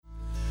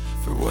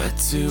What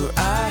do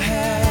I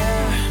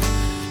have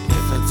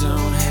if I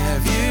don't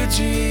have you,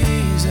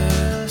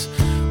 Jesus?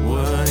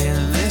 What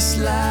in this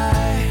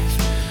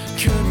life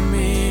could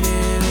mean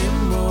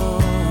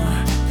anymore?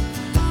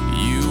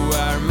 You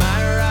are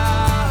my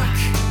rock,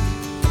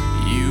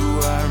 you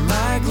are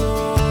my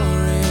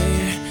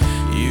glory,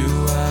 you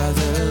are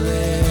the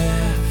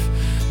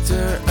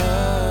lifter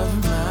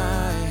of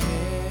my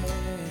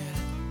head.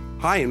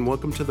 Hi, and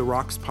welcome to the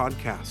Rocks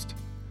Podcast.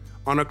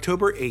 On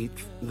October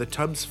 8th, the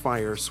Tubbs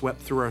Fire swept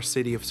through our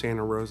city of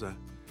Santa Rosa.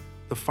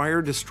 The fire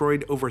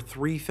destroyed over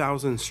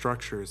 3,000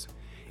 structures,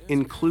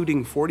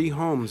 including 40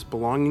 homes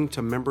belonging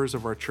to members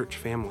of our church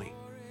family.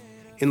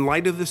 In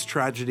light of this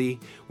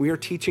tragedy, we are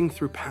teaching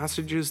through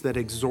passages that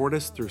exhort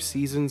us through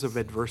seasons of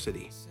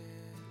adversity.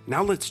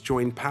 Now let's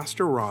join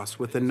Pastor Ross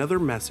with another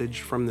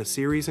message from the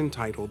series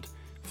entitled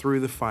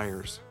Through the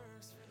Fires.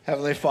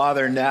 Heavenly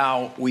Father,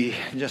 now we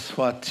just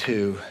want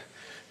to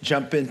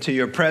jump into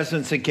your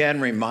presence again,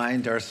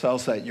 remind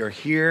ourselves that you're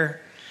here,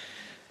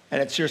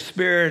 and it's your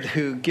Spirit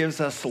who gives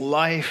us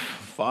life.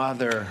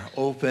 Father,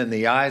 open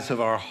the eyes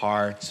of our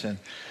hearts, and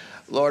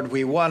Lord,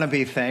 we want to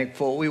be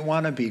thankful, we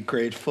want to be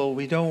grateful,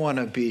 we don't want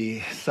to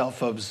be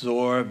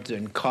self-absorbed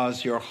and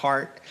cause your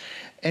heart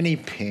any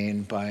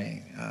pain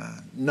by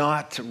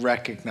not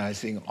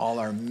recognizing all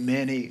our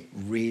many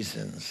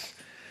reasons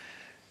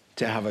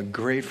to have a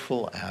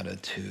grateful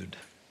attitude.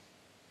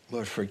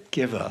 Lord,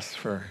 forgive us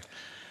for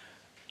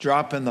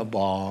dropping the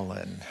ball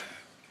and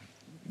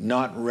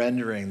not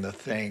rendering the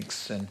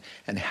thanks and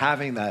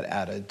having that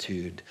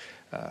attitude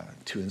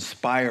to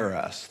inspire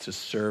us to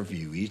serve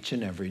you each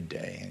and every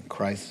day. In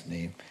Christ's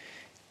name,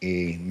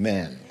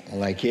 amen.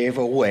 Well, I gave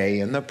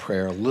away in the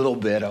prayer a little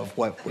bit of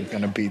what we're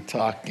going to be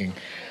talking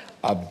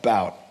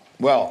about.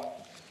 Well,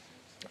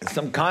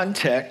 some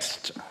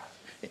context,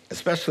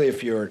 especially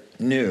if you're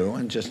new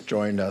and just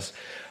joined us.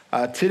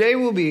 Today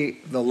will be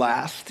the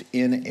last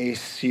in a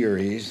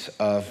series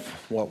of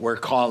what we're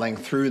calling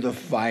Through the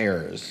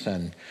Fires.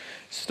 And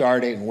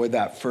starting with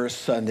that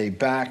first Sunday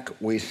back,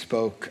 we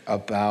spoke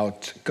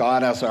about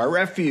God as our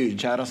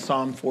refuge out of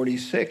Psalm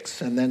 46,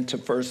 and then to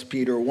 1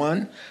 Peter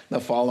 1, the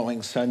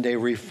following Sunday,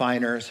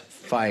 Refiner's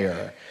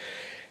Fire.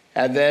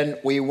 And then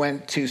we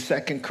went to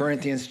 2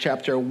 Corinthians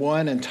chapter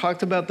 1 and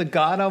talked about the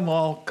God of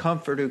all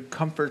comfort who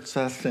comforts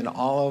us in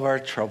all of our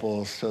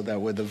troubles, so that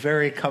with the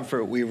very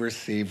comfort we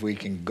receive, we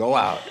can go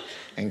out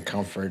and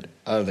comfort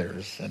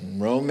others.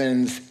 And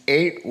Romans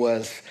 8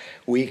 was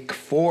week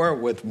 4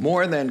 with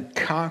more than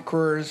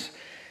conquerors.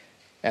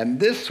 And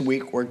this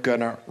week we're going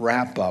to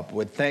wrap up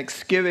with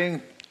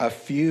Thanksgiving, a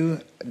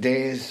few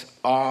days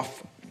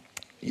off.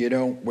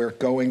 We're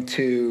going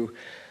to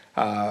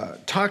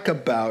talk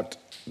about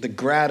the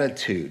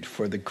gratitude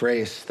for the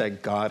grace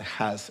that God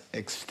has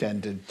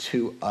extended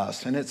to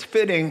us. And it's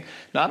fitting,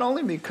 not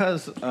only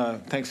because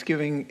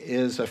Thanksgiving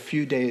is a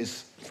few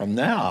days from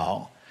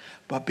now,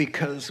 but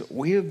because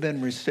we have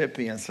been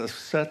recipients of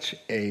such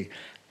an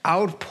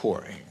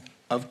outpouring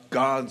of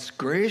God's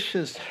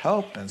gracious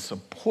help and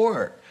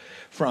support,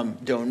 from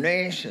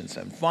donations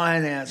and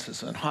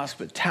finances and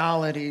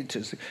hospitality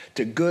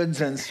to goods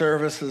and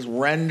services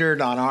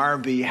rendered on our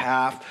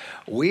behalf.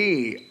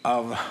 We,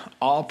 of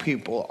all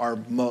people, are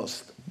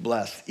most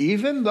blessed,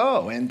 even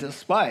though and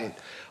despite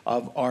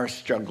of our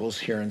struggles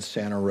here in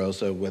Santa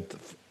Rosa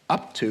with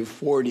up to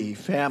 40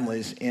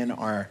 families in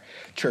our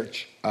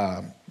church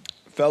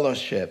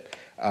fellowship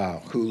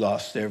who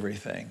lost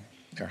everything,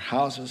 their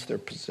houses, their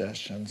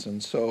possessions.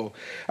 And so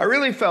I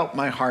really felt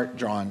my heart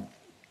drawn,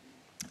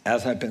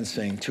 as I've been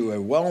saying, to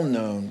a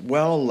well-known,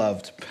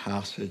 well-loved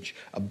passage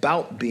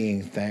about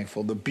being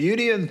thankful, the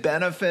beauty and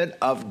benefit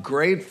of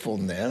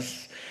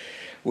gratefulness,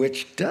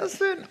 which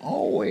doesn't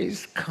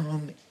always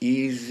come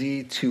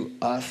easy to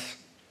us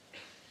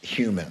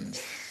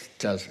humans,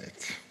 does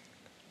it?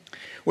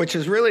 Which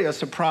is really a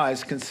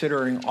surprise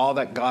considering all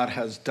that God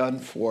has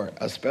done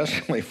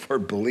especially for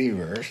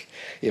believers,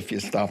 if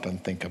you stop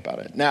and think about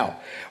it. Now,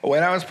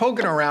 when I was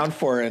poking around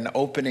for an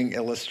opening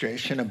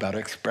illustration about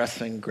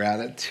expressing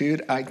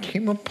gratitude, I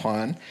came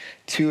upon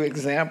two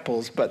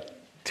examples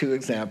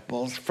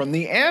from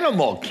the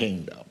animal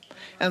kingdom.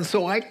 And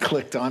so I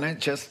clicked on it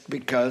just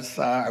because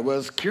I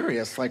was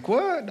curious, like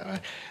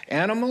what?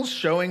 Animals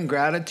showing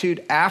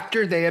gratitude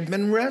after they had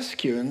been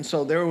rescued. And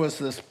so there was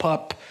this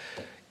pup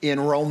in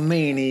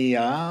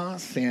Romania.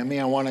 Sammy,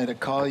 I wanted to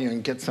call you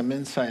and get some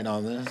insight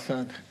on this,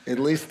 at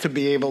least to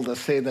be able to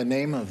say the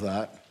name of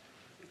that.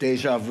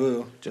 Deja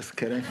vu, just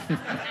kidding.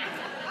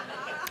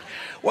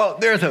 Well,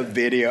 there's a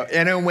video,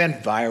 and it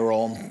went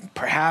viral.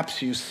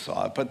 Perhaps you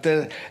saw it, but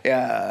the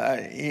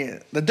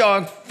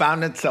dog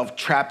found itself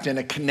trapped in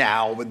a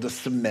canal with the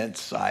cement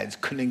sides,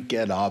 couldn't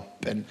get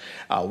up, and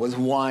was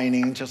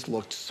whining, just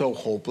looked so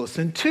hopeless.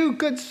 And two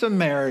good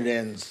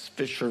Samaritans,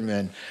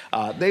 fishermen,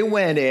 they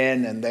went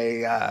in and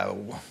they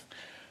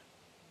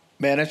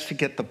managed to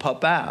get the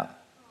pup out.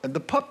 And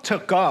the pup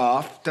took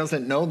off,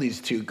 doesn't know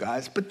these two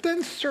guys, but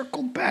then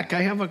circled back.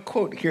 I have a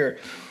quote here.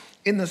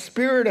 In the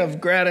spirit of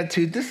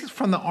gratitude, this is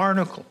from the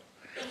article.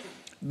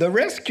 The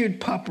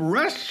rescued pup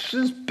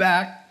rushes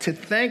back to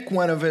thank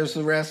one of his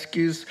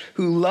rescues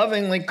who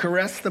lovingly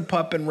caressed the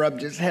pup and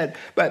rubbed his head.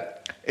 But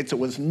it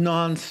was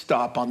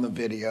nonstop on the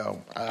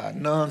video,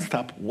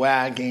 nonstop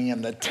wagging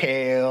and the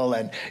tail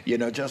and,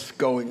 just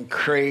going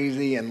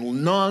crazy and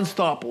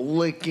nonstop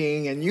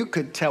licking. And you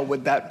could tell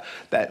with that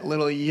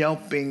little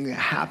yelping,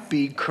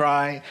 happy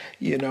cry,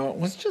 it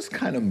was just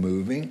kind of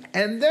moving.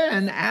 And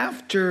then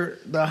after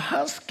the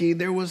husky,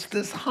 there was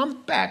this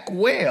humpback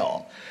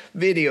whale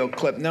video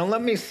clip. Now,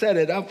 let me set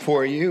it up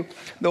for you.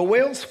 The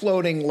whale's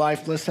floating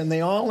lifeless, and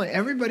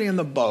everybody in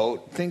the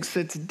boat thinks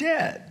it's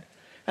dead.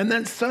 And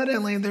then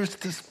suddenly there's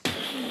this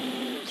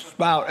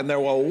spout, and they're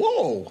all,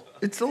 whoa,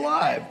 it's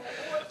alive.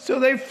 So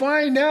they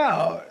find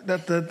out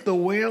that the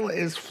whale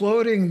is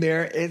floating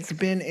there. It's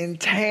been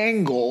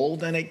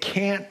entangled, and it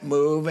can't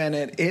move, and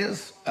it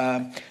is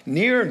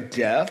near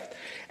death.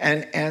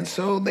 And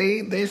so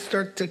they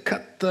start to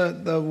cut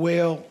the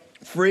whale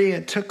free.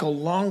 It took a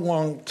long,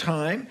 long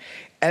time.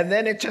 And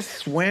then it just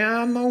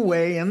swam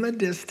away in the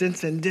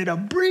distance and did a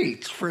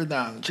breach for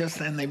them.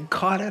 And they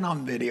caught it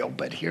on video.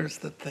 But here's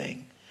the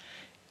thing.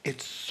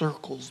 It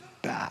circles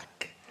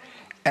back,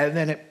 and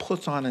then it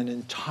puts on an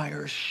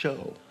entire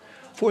show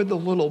for the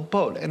little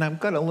boat. And I've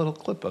got a little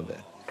clip of it.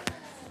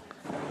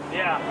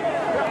 Yeah.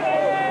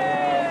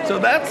 So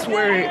that's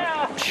where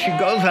she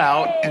goes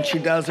out and she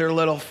does her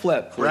little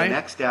flip, For right? the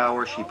next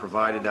hour, she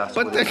provided us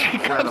with then an she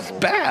comes incredible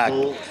back.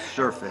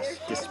 full-surface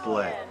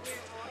display.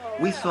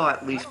 We saw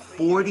at least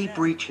 40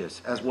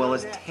 breaches, as well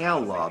as tail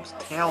lobs,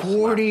 tail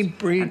 40 slaps,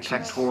 breaches.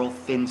 and pectoral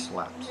fin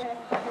slaps.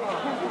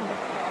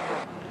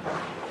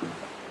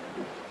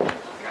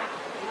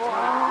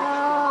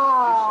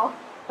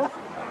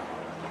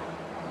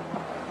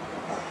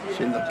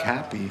 She looked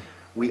happy.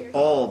 We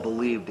all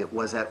believed it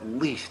was at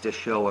least a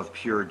show of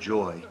pure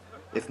joy,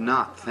 if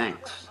not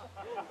thanks.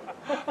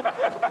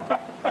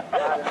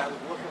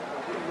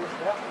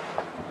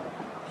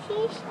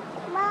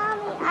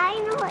 Mommy, I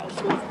know what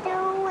she's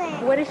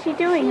doing. What is she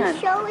doing, hon?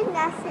 She's showing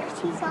us that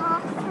she's all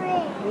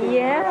free.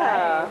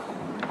 Yeah.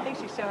 I think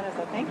she's showing us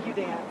a thank you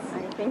dance.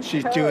 I think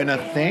She's so, doing a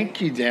yeah.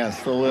 thank you dance,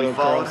 the little We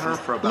followed girl. her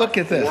for about Look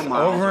at 4 this,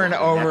 miles over and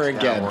over the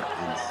next again. hour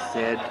and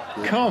said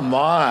goodbye. Come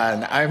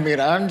on. I mean,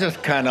 I'm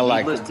just kind of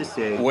like, Needless to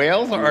say,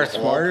 whales we were are all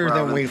smarter proud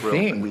than and we thrilled that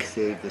think. We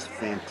saved this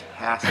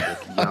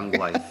fantastic young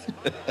life.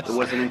 It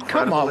was an incredible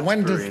Come on,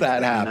 when does experience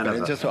that none happen? of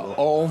It's us just will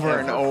over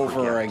and ever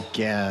over forget.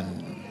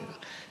 again.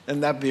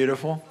 Isn't that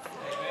beautiful?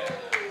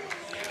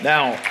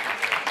 Now,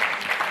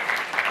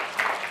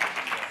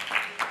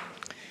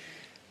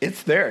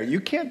 it's there. You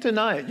can't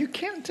deny it. You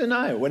can't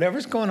deny it.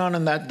 Whatever's going on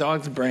in that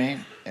dog's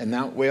brain and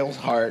that whale's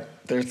heart,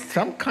 there's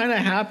some kind of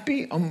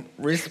happy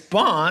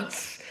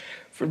response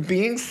for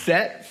being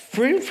set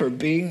free, for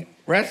being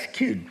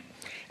rescued.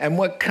 And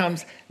what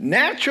comes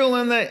natural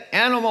in the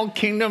animal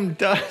kingdom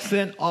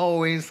doesn't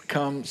always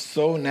come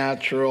so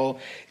natural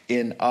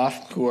in us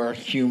who are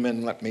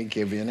human. Let me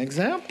give you an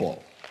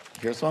example.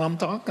 Here's what I'm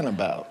talking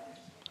about.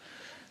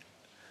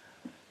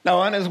 Now,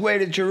 on his way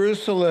to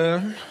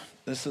Jerusalem,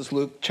 this is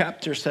Luke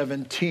chapter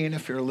 17,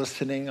 if you're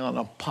listening on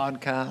a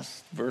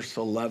podcast, verse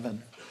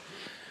 11.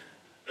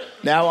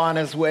 Now, on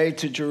his way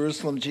to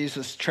Jerusalem,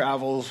 Jesus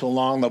travels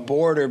along the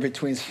border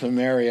between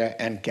Samaria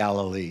and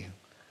Galilee.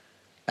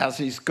 As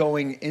he's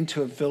going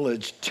into a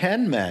village,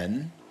 10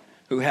 men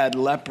who had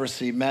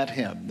leprosy met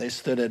him. They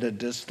stood at a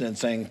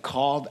distance and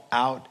called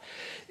out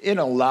in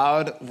a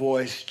loud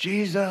voice,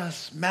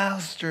 "Jesus,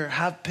 Master,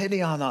 have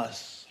pity on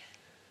us."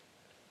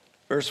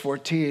 Verse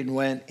 14,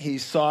 when he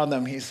saw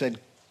them, he said,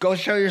 "Go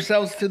show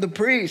yourselves to the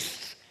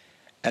priests."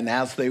 And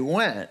as they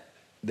went,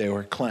 they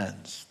were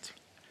cleansed.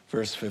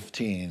 Verse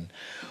 15,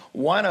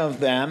 one of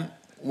them,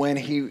 when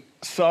he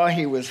saw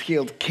he was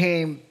healed,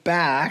 came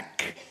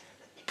back,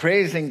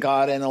 praising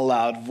God in a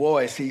loud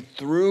voice. He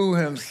threw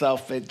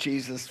himself at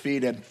Jesus'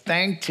 feet and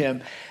thanked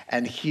him,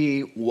 and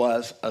he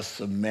was a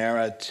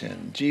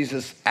Samaritan.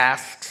 Jesus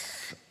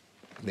asks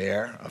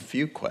there a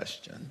few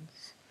questions.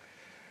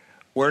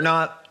 Were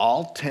not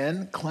all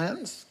 10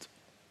 cleansed?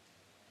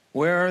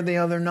 Where are the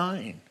other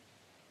 9?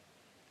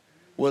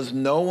 Was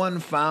no one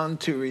found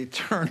to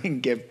return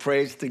and give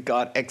praise to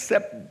God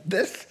except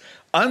this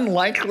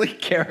unlikely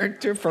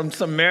character from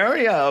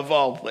Samaria, of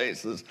all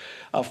places,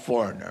 a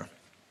foreigner?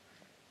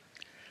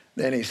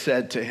 Then he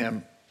said to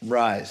him,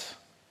 "Rise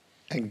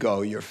and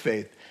go, your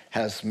faith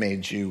has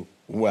made you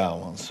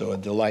well." And so a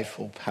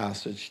delightful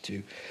passage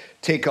to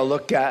take a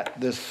look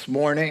at this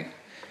morning.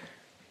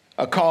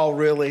 A call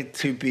really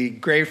to be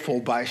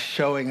grateful by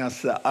showing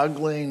us the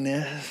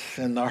ugliness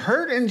and the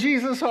hurt in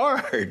Jesus'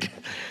 heart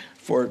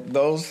for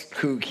those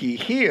who he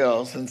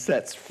heals and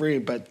sets free,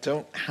 but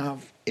don't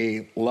have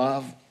a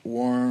love,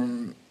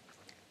 warm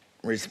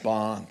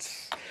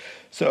response.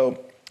 So,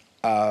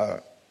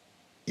 the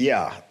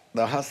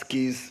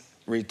huskies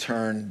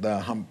return, the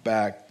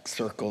humpback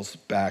circles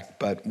back,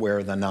 but where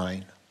are the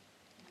 9?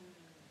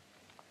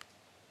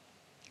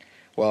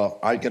 Well,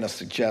 I'm going to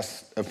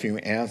suggest a few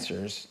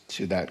answers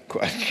to that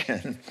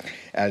question,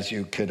 as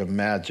you could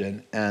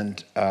imagine.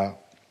 And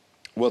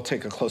we'll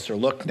take a closer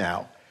look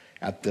now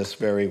at this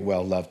very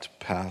well-loved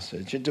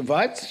passage. It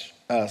divides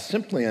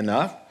simply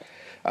enough.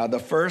 The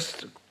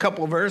first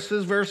couple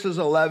verses, verses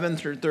 11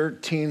 through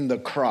 13, the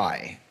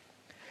cry.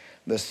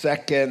 The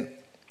second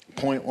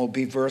point will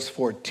be verse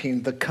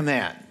 14, the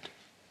command.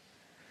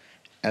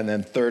 And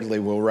then thirdly,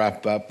 we'll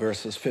wrap up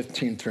verses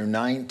 15 through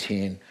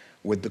 19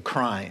 with the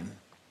crime.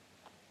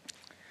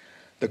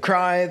 The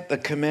cry, the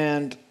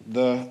command,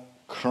 the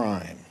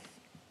crime.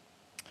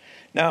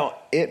 Now,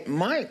 it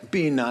might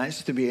be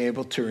nice to be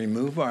able to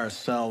remove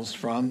ourselves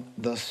from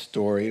the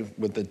story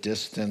with a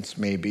distance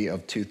maybe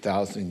of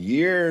 2,000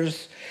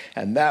 years,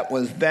 and that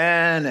was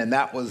then, and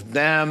that was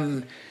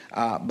them,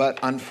 but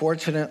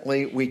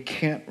unfortunately, we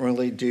can't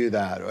really do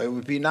that. It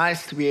would be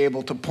nice to be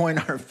able to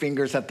point our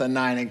fingers at the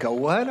 9 and go,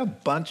 what a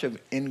bunch of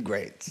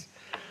ingrates.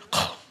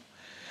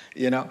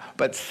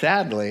 But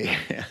sadly,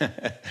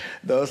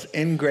 those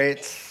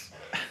ingrates,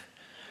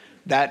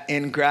 that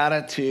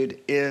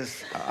ingratitude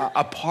is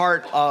a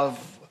part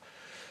of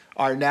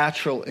our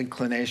natural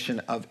inclination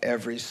of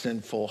every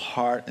sinful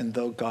heart. And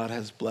though God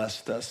has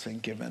blessed us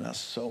and given us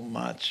so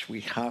much,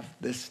 we have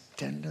this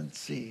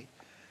tendency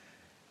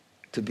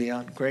to be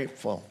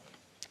ungrateful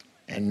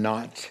and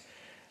not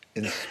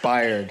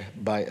inspired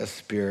by a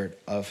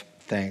spirit of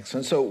thanks.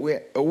 And so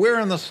we're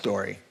in the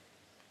story.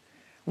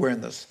 We're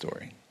in the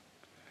story.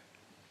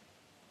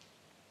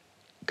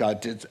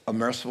 God did a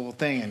merciful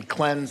thing and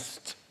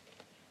cleansed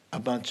a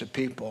bunch of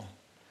people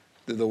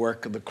through the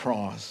work of the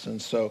cross.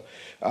 And so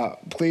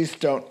please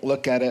don't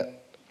look at it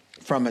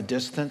from a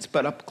distance,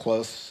 but up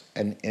close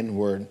and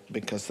inward,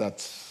 because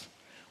that's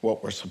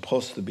what we're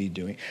supposed to be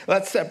doing.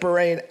 Let's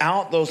separate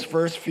out those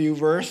first few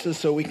verses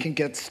so we can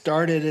get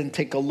started and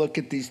take a look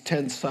at these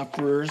 10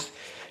 sufferers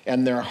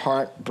and their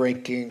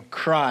heartbreaking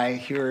cry.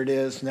 Here it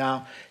is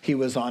now. He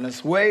was on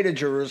his way to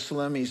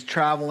Jerusalem. He's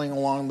traveling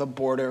along the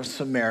border of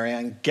Samaria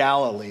and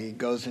Galilee. He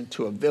goes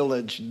into a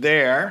village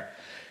there.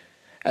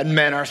 And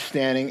men are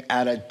standing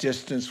at a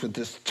distance with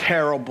this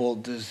terrible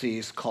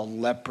disease called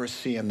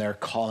leprosy, and they're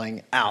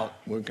calling out.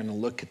 We're going to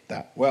look at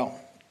that. Well,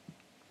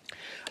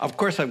 of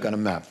course I've got a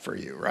map for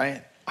you,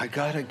 right? I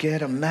got to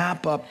get a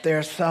map up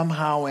there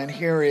somehow, and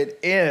here it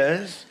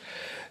is.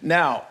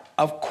 Now,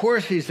 of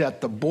course he's at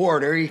the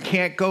border. He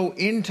can't go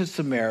into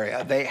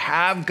Samaria. They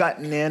have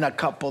gotten in a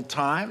couple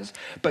times,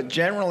 but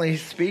generally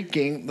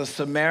speaking, the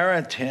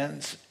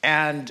Samaritans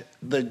and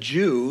the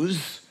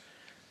Jews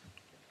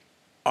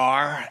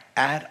are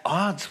at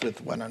odds with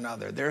one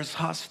another. There's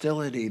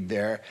hostility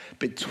there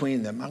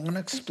between them. I'm going to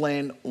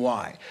explain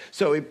why.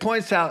 So he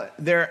points out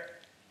they're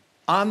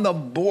on the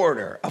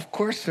border. Of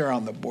course they're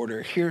on the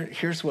border.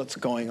 Here's what's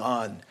going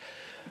on.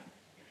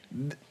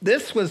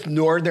 This was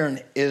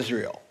northern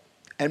Israel.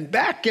 And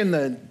back in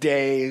the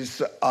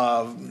days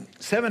of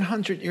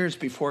 700 years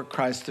before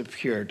Christ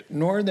appeared,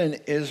 northern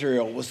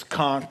Israel was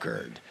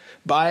conquered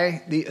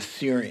by the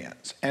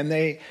Assyrians. And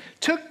they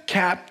took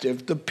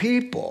captive the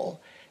people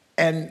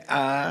and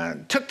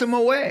took them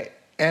away.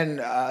 And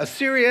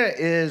Assyria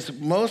is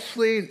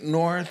mostly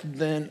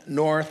northwest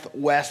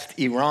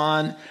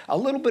Iran, a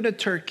little bit of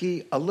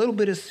Turkey, a little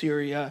bit of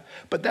Syria,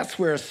 but that's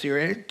where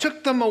Assyria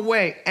took them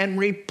away and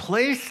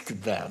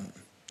replaced them.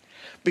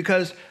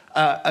 Because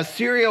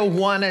Assyria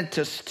wanted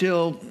to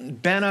still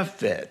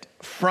benefit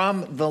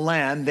from the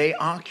land they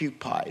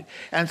occupied.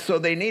 And so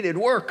they needed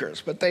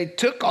workers, but they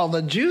took all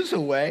the Jews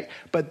away,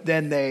 but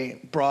then they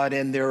brought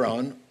in their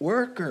own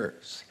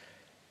workers,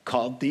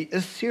 called the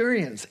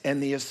Assyrians.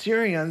 And the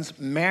Assyrians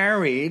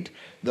married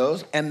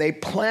those, and they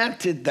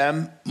planted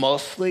them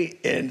mostly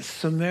in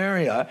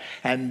Samaria.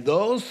 And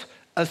those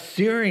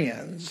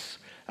Assyrians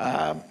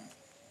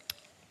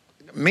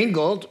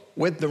mingled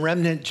with the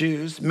remnant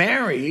Jews,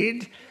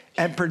 married,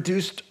 and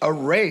produced a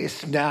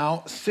race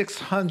now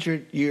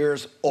 600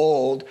 years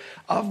old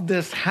of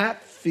this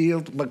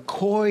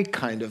Hatfield-McCoy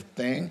kind of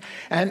thing.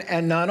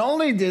 And not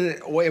only did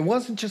it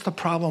wasn't just a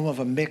problem of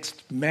a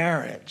mixed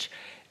marriage,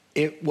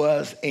 it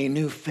was a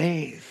new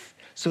faith.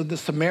 So the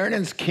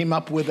Samaritans came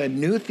up with a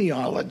new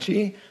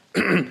theology.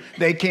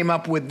 They came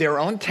up with their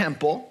own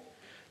temple.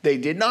 They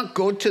did not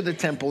go to the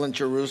temple in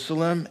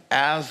Jerusalem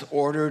as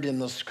ordered in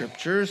the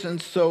scriptures,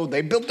 and so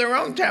they built their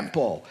own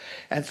temple.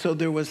 And so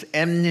there was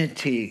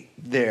enmity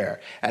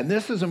there. And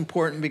this is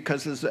important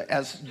because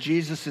as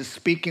Jesus is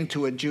speaking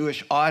to a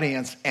Jewish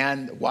audience,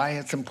 and why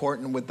it's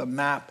important with the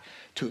map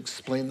to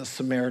explain the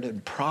Samaritan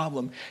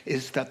problem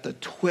is that the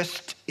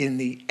twist in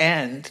the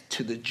end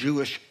to the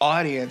Jewish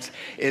audience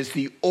is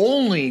the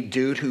only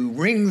dude who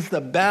rings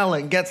the bell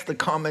and gets the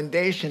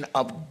commendation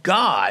of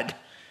God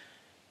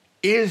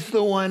is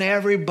the one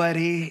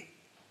everybody,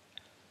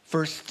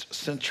 first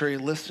century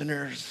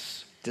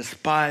listeners,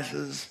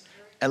 despises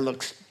and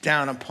looks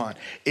down upon.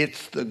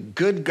 It's the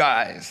good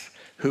guys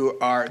who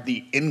are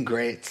the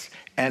ingrates,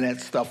 and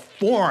it's the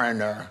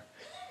foreigner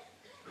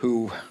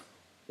who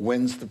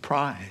wins the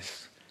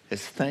prize,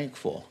 is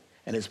thankful,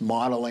 and is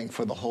modeling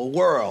for the whole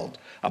world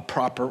a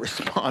proper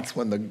response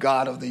when the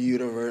God of the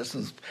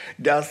universe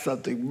does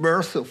something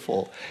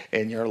merciful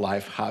in your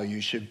life, how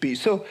you should be.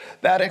 So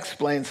that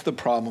explains the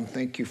problem.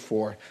 Thank you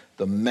for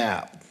the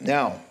map.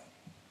 Now,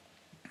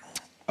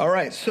 All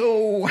right,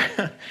 so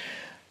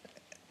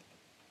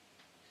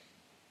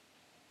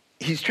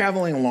he's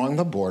traveling along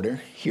the border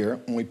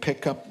here, and we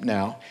pick up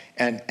now,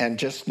 and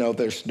just know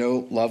there's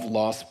no love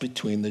lost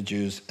between the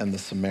Jews and the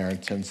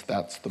Samaritans.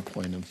 That's the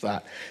point of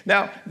that.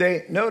 Now,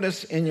 they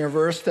notice in your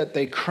verse that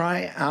they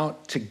cry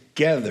out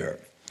together.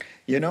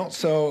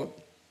 So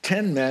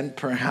 10 men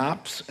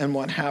perhaps, and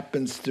one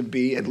happens to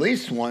be, at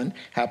least one,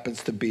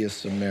 happens to be a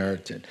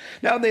Samaritan.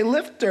 Now, they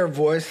lift their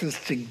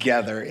voices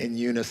together in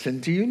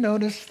unison. Do you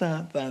notice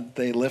that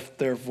they lift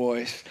their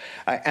voice?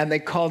 And they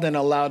called in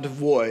a loud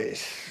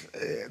voice.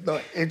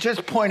 It's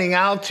just pointing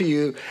out to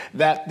you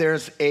that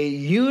there's a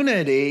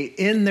unity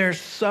in their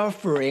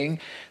suffering.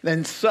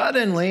 Then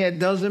suddenly it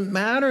doesn't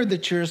matter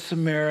that you're a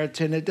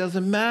Samaritan. It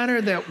doesn't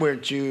matter that we're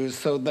Jews.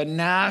 So the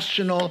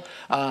national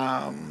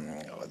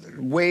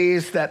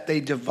ways that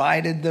they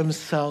divided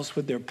themselves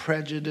with their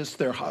prejudice,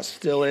 their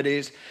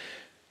hostilities.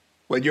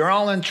 When you're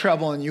all in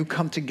trouble and you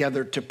come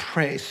together to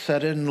pray,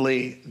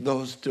 suddenly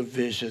those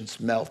divisions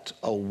melt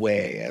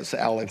away. As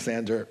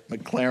Alexander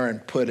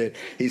McLaren put it,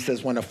 he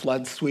says, when a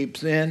flood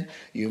sweeps in,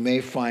 you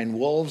may find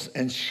wolves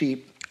and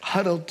sheep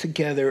huddled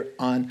together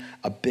on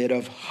a bit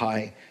of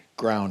high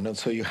ground. And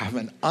so you have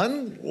an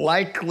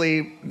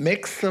unlikely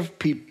mix of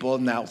people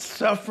now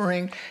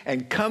suffering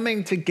and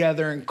coming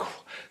together and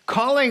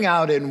calling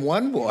out in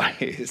one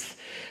voice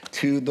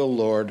to the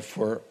Lord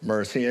for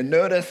mercy. And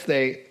notice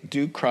they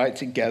do cry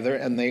together,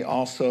 and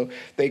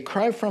they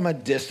cry from a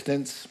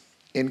distance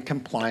in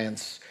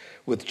compliance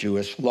with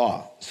Jewish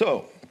law.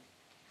 So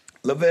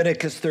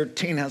Leviticus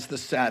 13 has the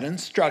sad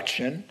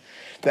instruction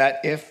that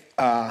if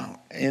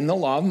in the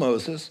law of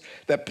Moses,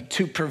 that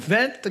to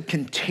prevent the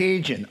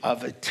contagion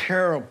of a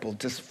terrible,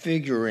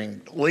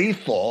 disfiguring,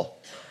 lethal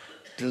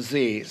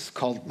disease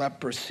called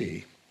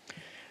leprosy,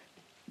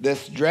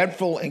 this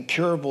dreadful,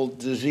 incurable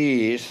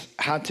disease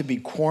had to be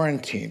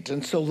quarantined.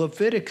 And so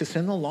Leviticus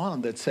in the law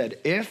that said,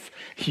 if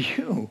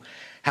you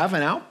have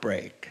an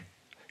outbreak,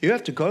 you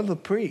have to go to the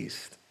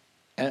priest.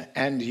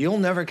 And you'll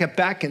never get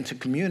back into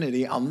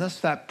community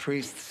unless that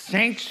priest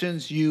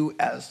sanctions you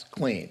as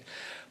clean.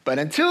 But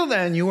until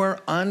then, you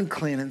are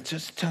unclean and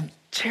just some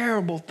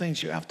terrible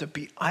things. You have to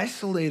be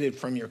isolated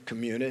from your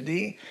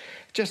community.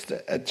 Just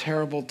a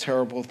terrible,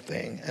 terrible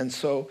thing. And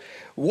so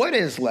what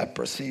is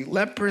leprosy?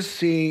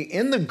 Leprosy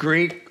in the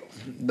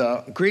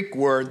Greek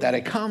word that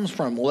it comes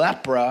from,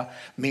 lepra,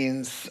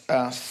 means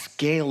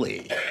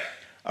scaly,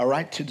 all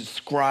right, to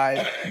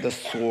describe the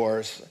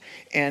sores.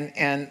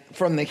 And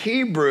from the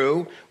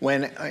Hebrew,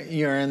 when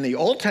you're in the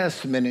Old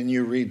Testament and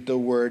you read the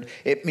word,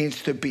 it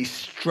means to be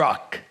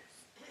struck,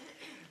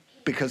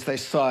 because they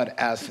saw it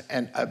as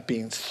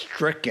being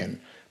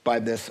stricken by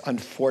this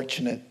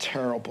unfortunate,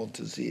 terrible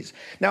disease.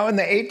 Now, in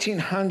the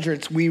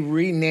 1800s, we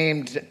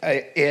renamed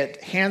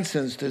it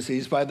Hansen's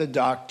disease by the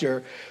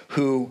doctor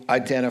who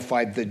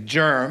identified the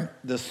germ,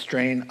 the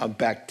strain of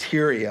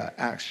bacteria,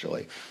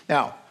 actually.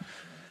 Now,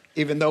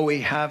 even though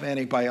we have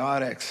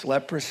antibiotics,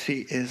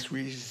 leprosy is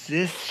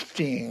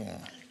resisting,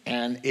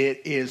 and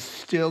it is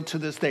still to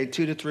this day,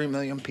 2 to 3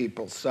 million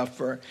people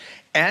suffer,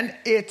 and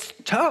it's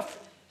tough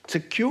to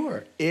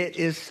cure. It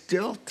is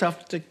still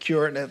tough to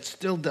cure, and it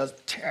still does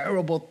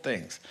terrible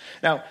things.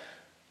 Now,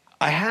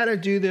 I had to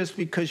do this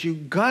because you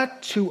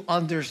got to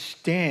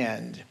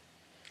understand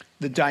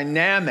the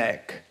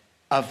dynamic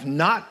of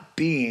not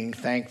being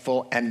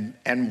thankful and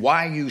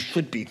why you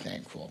should be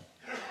thankful.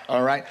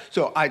 All right?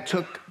 So I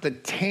took the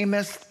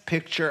tamest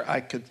picture I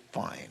could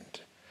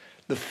find,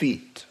 the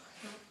feet.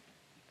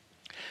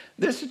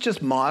 This is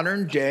just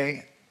modern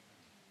day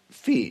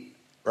feet,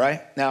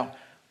 right? Now,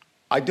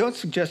 I don't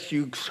suggest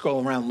you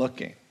scroll around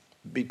looking,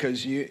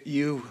 because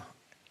you'll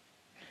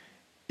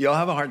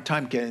have a hard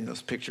time getting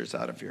those pictures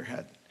out of your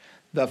head.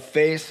 The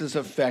face is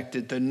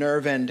affected. The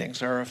nerve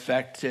endings are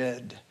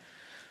affected.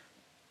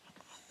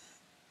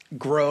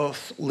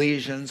 Growth,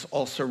 lesions,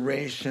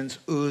 ulcerations,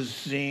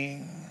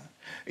 oozing.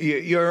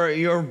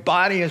 Your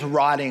body is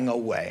rotting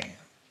away,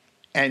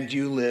 and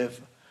you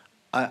live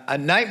a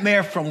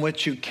nightmare from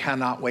which you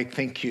cannot wake.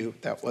 Thank you.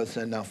 That was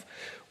enough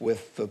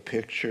with the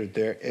picture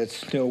there.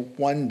 It's no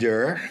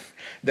wonder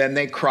then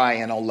they cry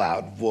in a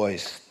loud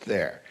voice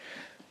there.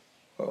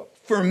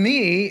 For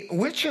me,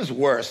 which is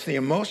worse, the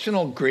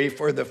emotional grief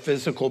or the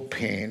physical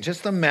pain?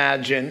 Just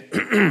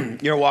imagine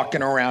you're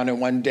walking around and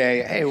one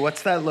day, hey,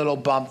 what's that little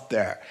bump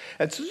there?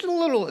 It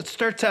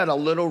starts out a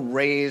little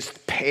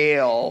raised,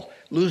 pale,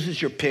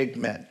 loses your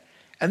pigment.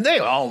 And they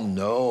all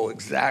know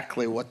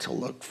exactly what to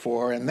look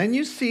for. And then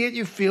you see it,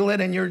 you feel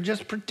it, and you're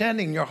just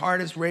pretending your heart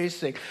is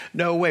racing.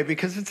 No way,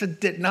 because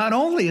not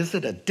only is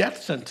it a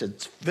death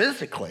sentence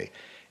physically,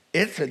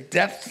 it's a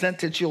death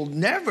sentence. You'll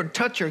never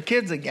touch your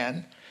kids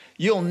again.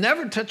 You'll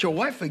never touch your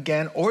wife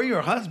again or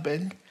your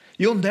husband.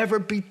 You'll never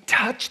be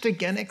touched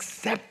again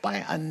except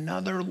by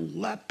another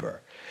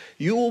leper.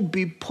 You will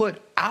be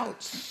put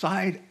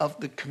outside of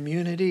the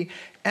community,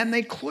 and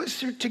they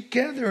cloister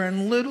together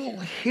in little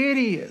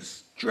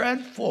hideous,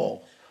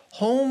 dreadful,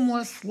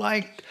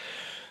 homeless-like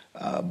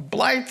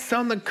blights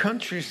on the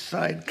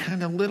countryside,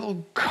 kind of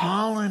little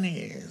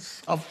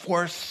colonies of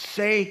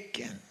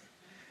forsaken.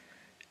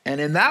 And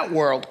in that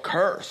world,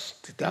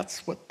 cursed.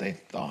 That's what they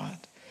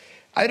thought.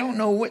 I don't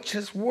know which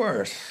is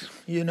worse,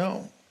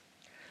 the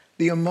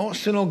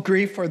emotional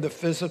grief or the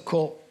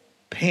physical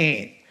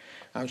pain.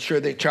 I'm sure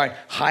they tried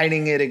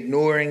hiding it,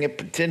 ignoring it,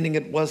 pretending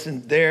it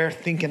wasn't there,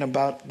 thinking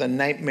about the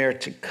nightmare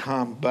to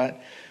come.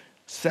 But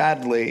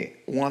sadly,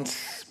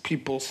 once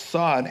people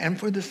saw it, and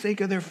for the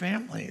sake of their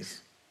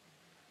families,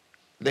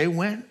 they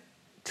went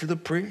to the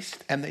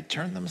priest and they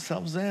turned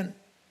themselves in.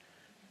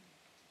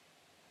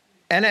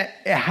 And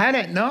had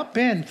it not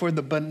been for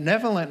the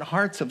benevolent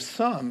hearts of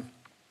some,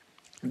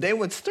 they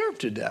would starve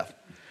to death.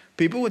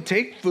 People would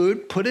take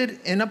food, put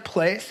it in a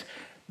place,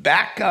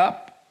 back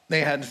up.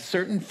 They had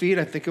certain feet,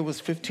 I think it was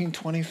 15,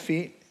 20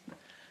 feet,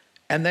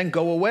 and then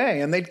go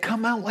away. And they'd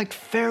come out like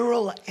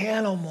feral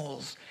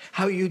animals.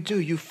 How you do,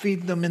 you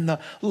feed them in the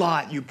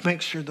lot. You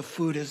make sure the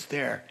food is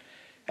there.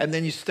 And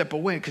then you step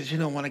away because you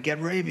don't want to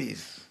get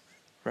rabies,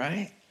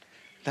 right?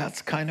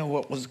 That's kind of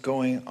what was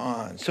going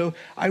on. So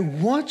I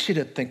want you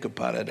to think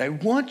about it. I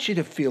want you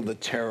to feel the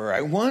terror.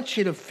 I want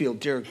you to feel,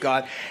 dear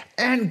God.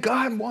 And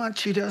God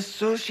wants you to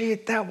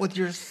associate that with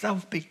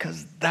yourself,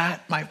 because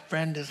that, my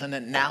friend, is an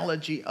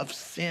analogy of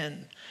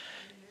sin.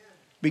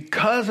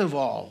 Because of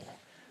all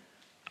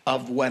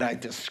of what I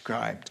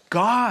described,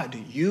 God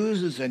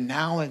uses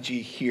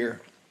analogy here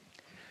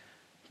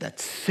that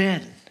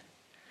sin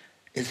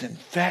is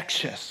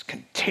infectious,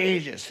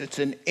 contagious. It's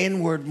an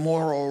inward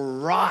moral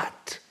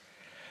rot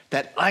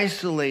that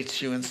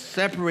isolates you and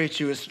separates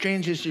you,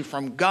 estranges you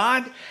from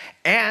God.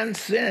 And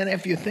sin,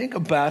 if you think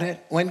about it,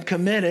 when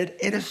committed,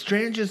 it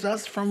estranges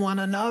us from one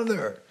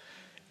another.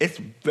 It's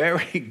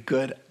very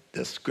good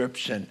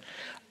description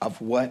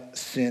of what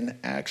sin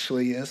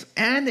actually is.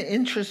 And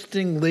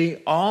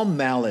interestingly, all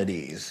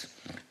maladies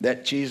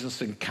that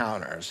Jesus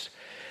encounters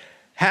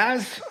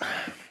has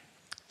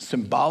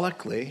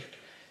symbolically,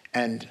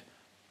 and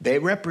they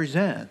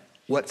represent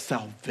what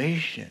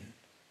salvation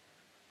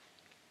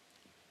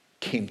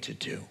came to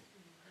do.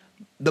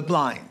 The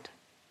blind.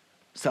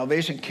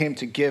 Salvation came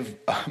to give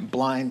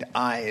blind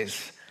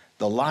eyes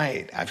the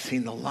light. I've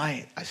seen the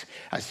light.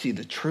 I see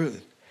the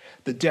truth.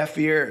 The deaf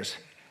ears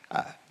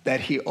that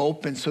he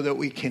opened so that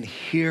we can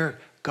hear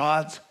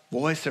God's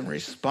voice and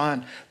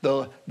respond.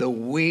 The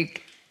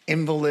weak,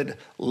 invalid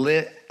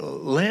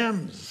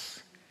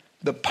limbs.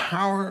 The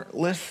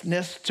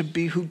powerlessness to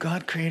be who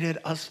God created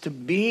us to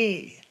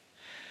be.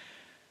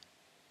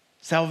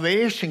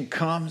 Salvation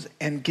comes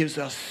and gives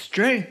us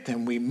strength,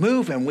 and we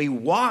move and we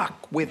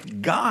walk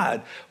with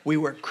God. We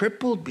were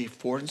crippled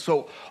before. And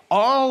so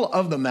all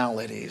of the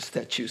maladies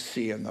that you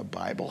see in the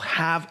Bible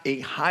have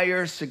a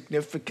higher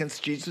significance.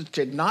 Jesus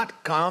did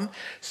not come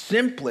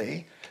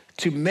simply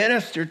to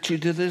minister to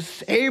the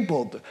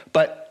disabled,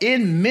 but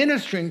in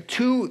ministering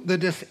to the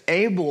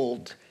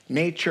disabled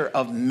nature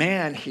of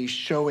man, he's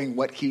showing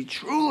what he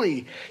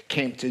truly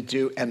came to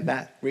do, and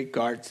that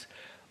regards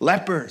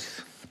lepers.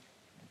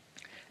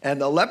 And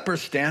the leper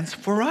stands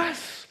for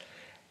us.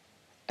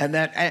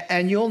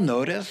 And you'll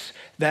notice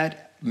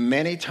that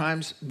many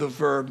times the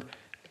verb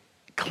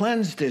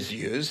cleansed is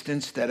used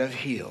instead of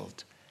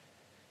healed.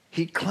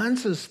 He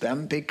cleanses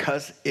them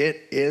because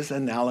it is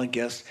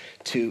analogous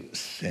to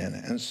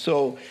sin. And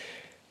so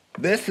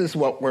this is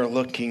what we're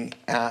looking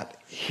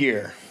at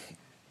here.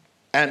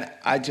 And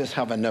I just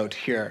have a note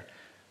here.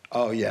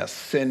 Oh yes,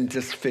 sin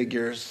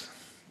disfigures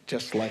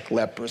just like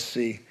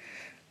leprosy.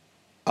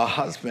 A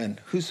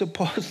husband who's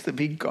supposed to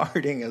be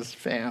guarding his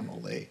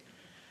family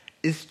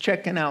is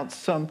checking out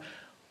some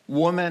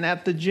woman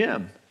at the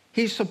gym.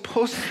 He's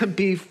supposed to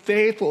be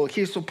faithful.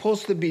 He's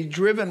supposed to be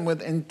driven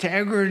with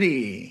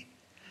integrity.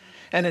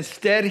 And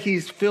instead,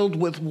 he's filled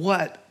with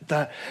what?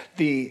 The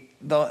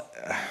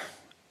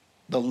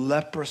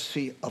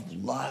leprosy of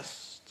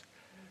lust.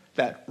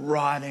 That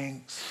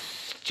rotting,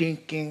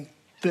 stinking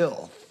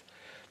filth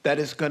that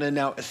is going to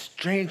now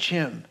estrange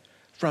him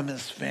from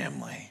his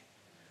family.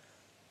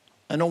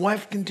 And a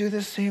wife can do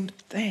the same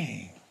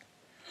thing.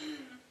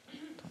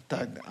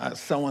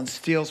 Someone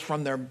steals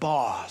from their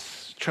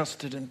boss,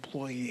 trusted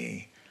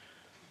employee.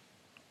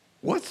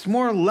 What's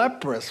more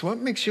leprous? What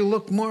makes you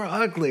look more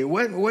ugly?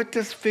 What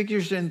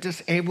disfigures and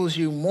disables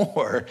you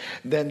more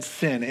than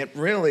sin? It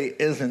really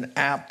is an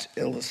apt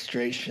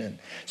illustration.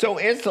 So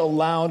it's a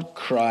loud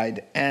cry,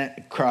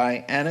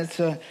 and it's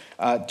a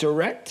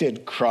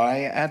directed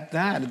cry at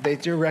that. They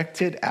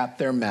direct it at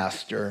their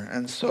master.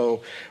 And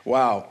so,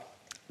 wow.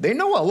 They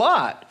know a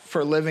lot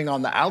for living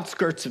on the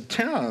outskirts of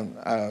town,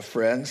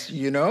 friends.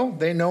 They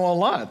know a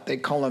lot. They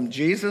call him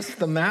Jesus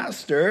the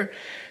Master.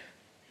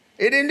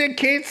 It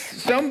indicates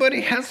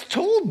somebody has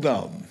told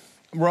them.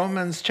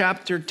 Romans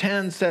chapter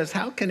 10 says,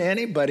 how can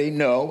anybody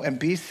know and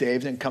be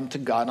saved and come to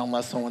God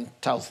unless someone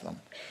tells them?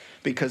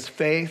 Because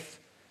faith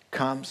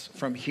comes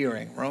from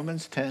hearing.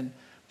 Romans 10,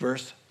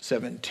 verse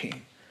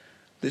 17.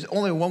 There's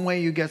only one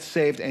way you get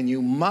saved, and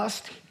you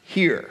must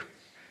hear.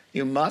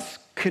 You must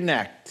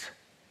connect.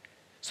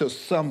 So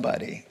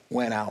somebody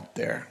went out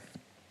there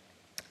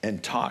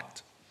and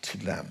talked to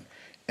them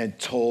and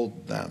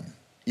told them,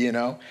 you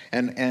know?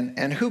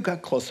 And who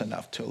got close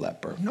enough to a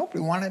leper? Nobody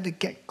wanted to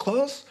get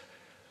close.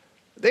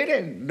 They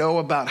didn't know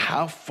about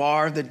how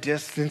far the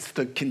distance,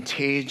 the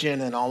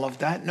contagion and all of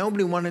that.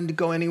 Nobody wanted to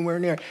go anywhere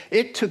near.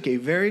 It took a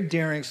very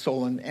daring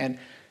soul. And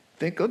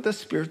think of the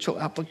spiritual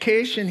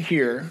application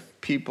here,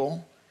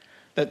 people,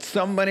 that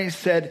somebody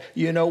said,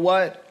 you know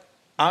what?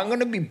 I'm going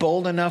to be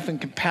bold enough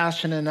and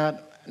compassionate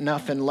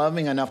enough and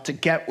loving enough to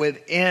get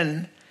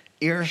within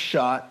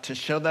earshot to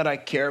show that I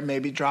care,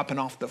 maybe dropping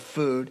off the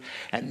food.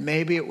 And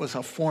maybe it was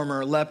a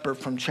former leper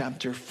from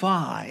chapter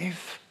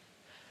 5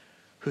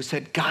 who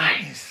said,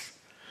 guys,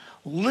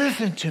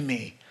 listen to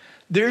me.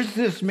 There's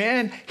this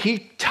man, he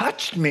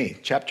touched me,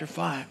 chapter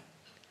 5.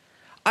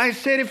 I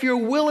said, if you're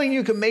willing,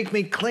 you can make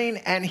me clean.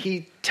 And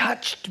he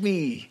touched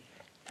me.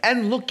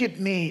 And look at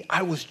me.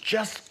 I was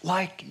just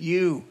like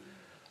you.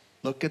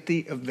 Look at the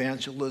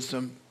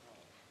evangelism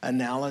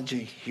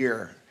analogy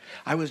here.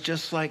 I was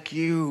just like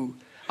you.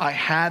 I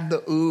had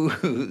the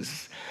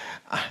ooze.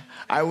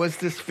 I was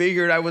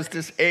disfigured. I was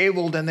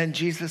disabled. And then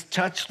Jesus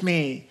touched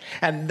me.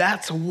 And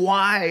that's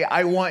why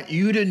I want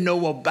you to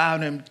know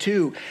about him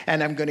too.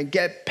 And I'm going to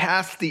get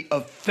past the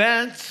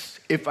offense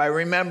if I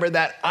remember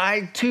that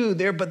I too,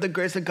 there but the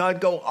grace of God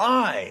go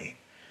I.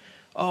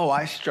 Oh,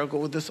 I struggle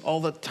with this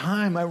all the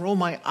time. I roll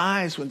my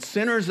eyes when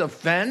sinners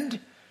offend.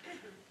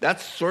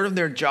 That's sort of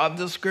their job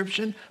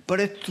description, but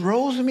it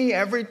throws me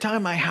every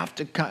time I have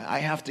to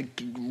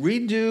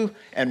redo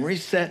and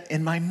reset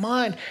in my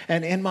mind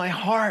and in my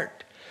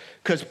heart.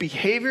 Because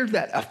behavior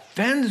that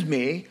offends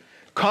me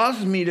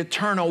causes me to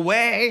turn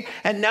away,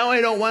 and now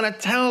I don't want to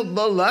tell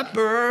the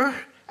leper,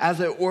 as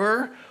it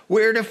were,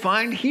 where to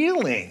find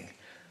healing.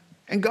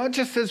 And God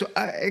just says,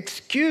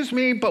 excuse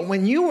me, but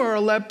when you were a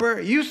leper,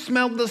 you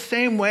smelled the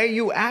same way,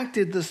 you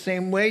acted the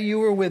same way, you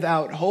were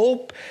without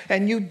hope,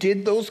 and you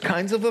did those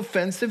kinds of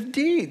offensive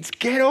deeds.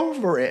 Get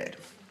over it.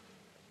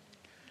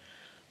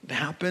 It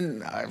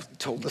happened, I've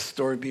told the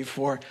story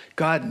before,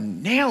 God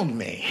nailed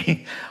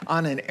me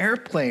on an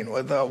airplane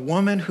with a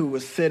woman who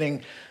was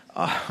sitting,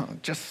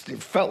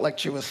 it felt like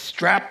she was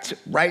strapped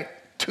right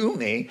to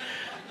me.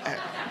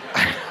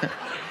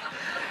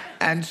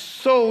 And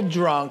so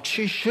drunk,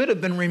 she should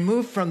have been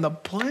removed from the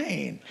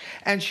plane.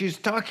 And she's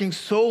talking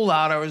so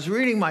loud. I was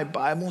reading my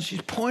Bible, and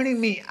she's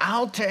pointing me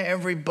out to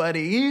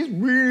everybody. He's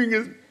reading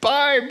his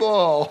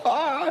Bible.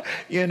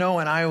 You know,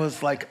 and I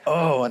was like,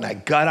 oh, and I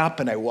got up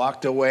and I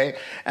walked away,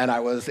 and I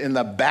was in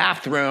the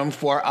bathroom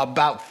for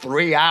about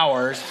 3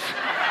 hours.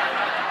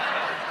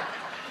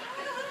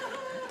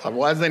 I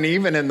wasn't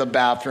even in the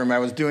bathroom. I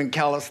was doing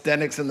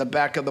calisthenics in the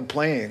back of the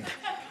plane.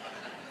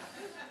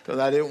 Because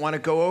I didn't want to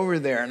go over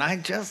there. And I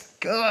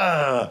just,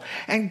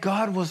 and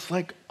God was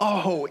like,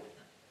 oh,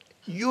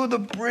 you're the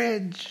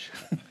bridge.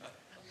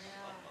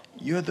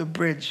 You're the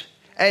bridge.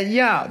 And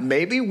yeah,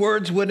 maybe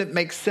words wouldn't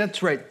make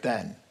sense right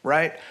then,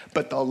 right?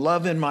 But the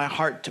love in my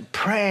heart to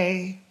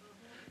pray,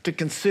 to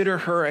consider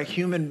her a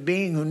human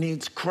being who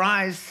needs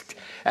Christ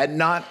and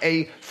not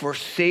a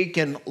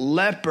forsaken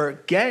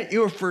leper. Get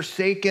your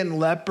forsaken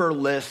leper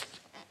list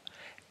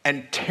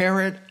and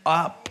tear it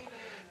up.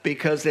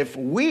 Because if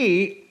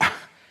we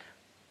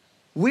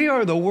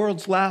are the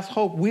world's last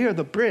hope. We are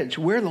the bridge.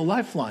 We're the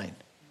lifeline.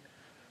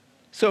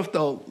 So if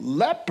the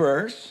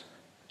lepers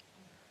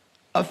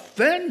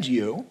offend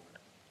you,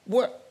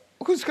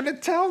 who's going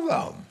to tell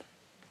them?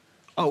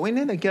 Oh, we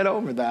need to get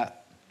over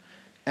that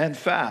and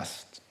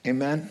fast.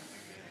 Amen?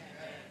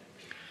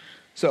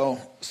 So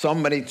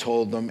somebody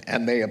told them,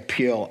 and they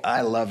appeal.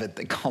 I love it.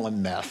 They call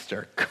him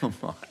master. Come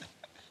on.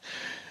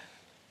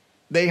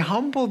 They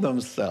humble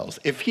themselves.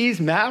 If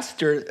he's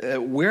master,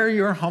 we're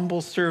your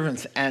humble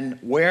servants. And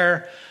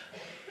where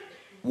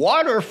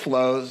water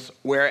flows,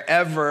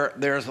 wherever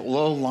there's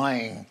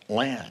low-lying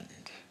land.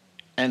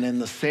 And in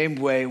the same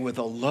way, with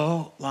a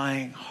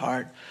low-lying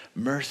heart,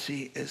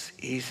 mercy is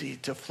easy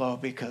to flow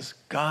because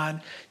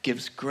God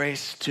gives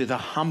grace to the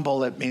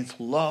humble. It means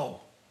low.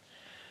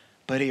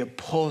 But he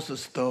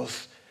opposes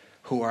those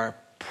who are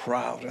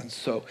proud. And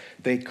so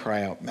they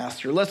cry out,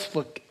 Master. Let's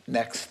look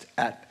next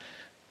at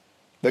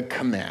the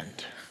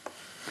command.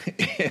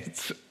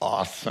 It's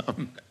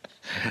awesome.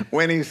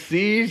 When he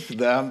sees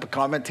them, the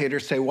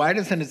commentators say, why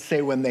doesn't it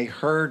say when they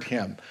heard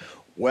him?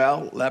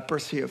 Well,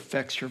 leprosy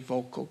affects your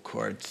vocal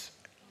cords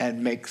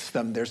and makes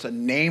them, there's a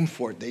name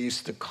for it. They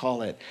used to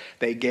call it,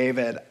 they gave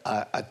it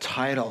a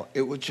title.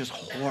 It was just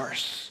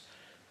hoarse.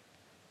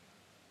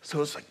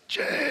 So it's like,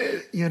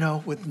 you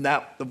know, with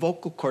that, the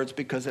vocal cords,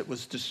 because it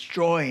was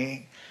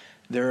destroying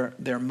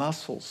their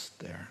muscles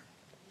there.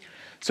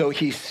 So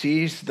he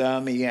sees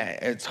them.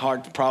 It's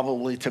hard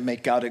probably to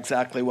make out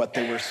exactly what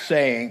they were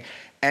saying.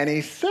 And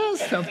he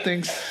says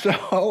something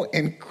so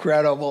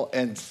incredible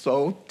and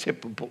so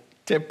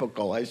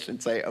typical, I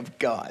should say, of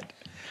God.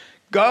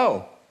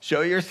 Go,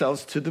 show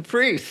yourselves to the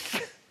priests.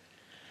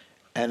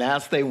 And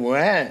as they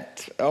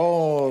went,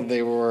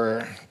 they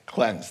were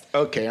cleansed.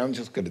 Okay, I'm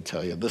just going to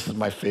tell you, this is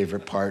my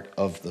favorite part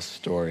of the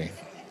story.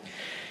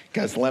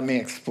 Guys, let me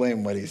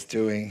explain what he's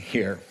doing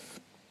here.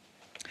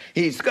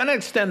 He's going to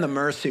extend the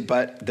mercy,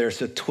 but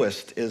there's a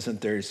twist,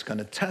 isn't there? He's going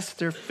to test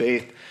their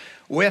faith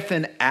with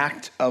an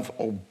act of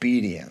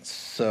obedience.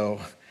 So,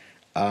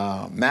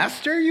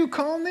 Master, you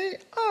call me?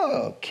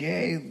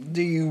 Okay.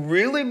 Do you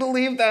really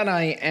believe that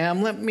I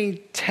am? Let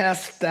me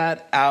test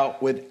that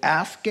out with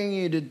asking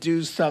you to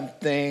do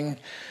something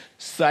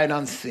sight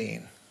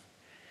unseen.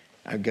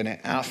 I'm going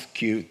to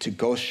ask you to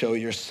go show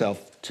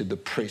yourself to the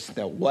priest.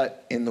 Now,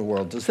 what in the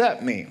world does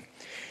that mean?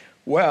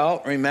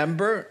 Well,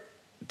 remember,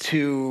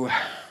 the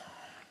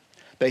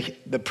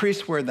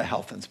priests were the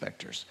health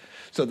inspectors,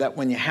 so that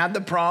when you had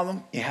the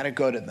problem, you had to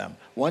go to them.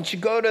 Once you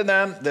go to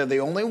them, they're the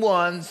only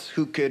ones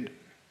who could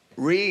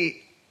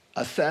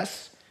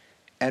reassess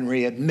and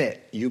readmit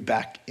you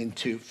back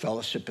into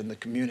fellowship in the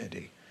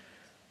community.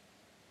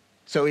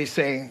 So he's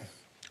saying,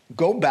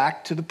 go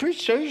back to the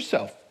priest, show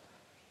yourself.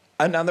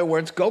 In other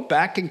words, go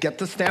back and get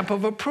the stamp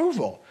of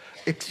approval.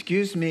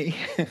 Excuse me,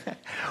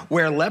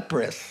 we're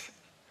leprous.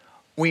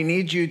 We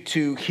need you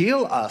to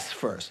heal us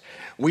first.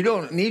 We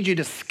don't need you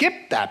to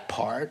skip that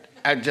part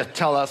and just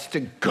tell us to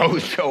go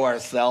show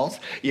ourselves,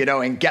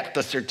 and get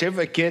the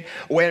certificate.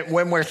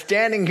 When we're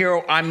standing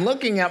here, I'm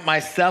looking at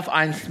myself,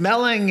 I'm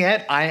smelling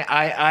it,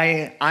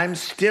 I'm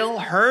still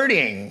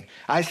hurting.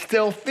 I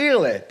still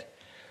feel it.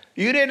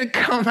 You didn't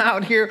come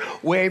out here,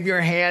 wave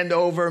your hand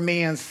over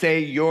me and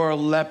say, your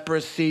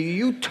leprosy.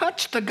 You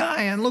touched the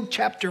guy in Luke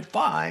chapter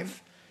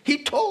 5.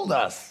 He told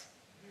us.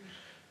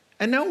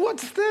 And now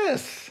what's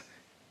this?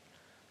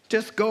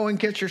 Just go and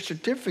get your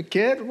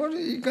certificate. What are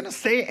you going to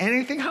say?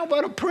 Anything? How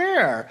about a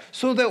prayer?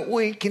 So that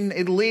we can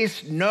at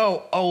least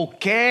know,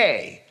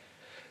 okay.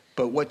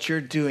 But what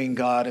you're doing,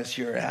 God, is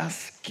you're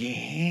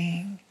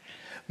asking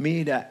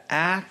me to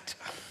act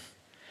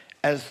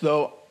as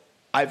though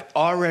I've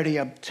already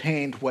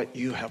obtained what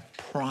you have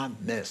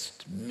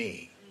promised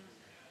me.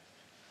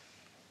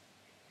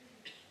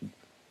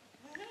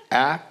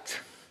 Act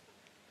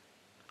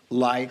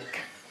like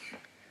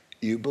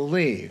you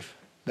believe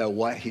that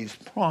what he's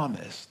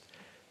promised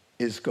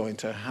is going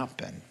to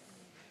happen.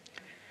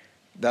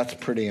 That's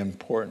pretty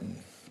important.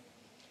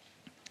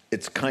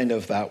 It's kind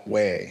of that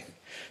way.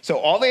 So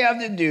all they have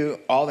to do,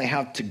 all they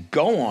have to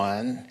go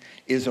on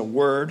is a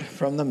word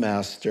from the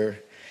master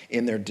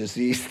in their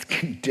diseased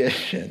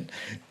condition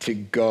to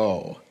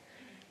go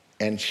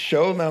and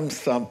show them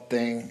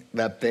something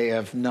that they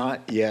have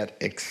not yet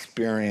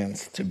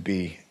experienced to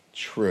be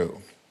true.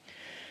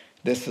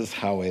 This is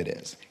how it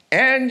is.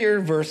 And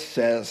your verse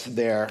says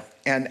there,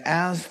 and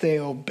as they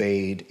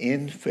obeyed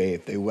in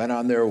faith, they went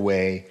on their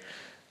way,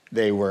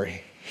 they were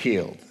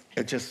healed.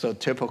 It's just so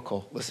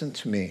typical. Listen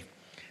to me.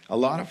 A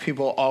lot of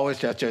people always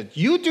just,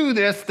 you do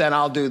this, then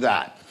I'll do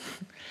that.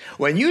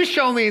 When you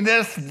show me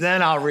this,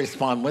 then I'll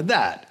respond with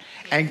that.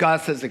 And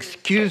God says,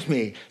 excuse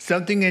me,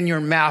 something in your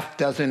math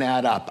doesn't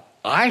add up.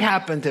 I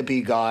happen to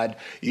be God.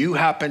 You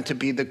happen to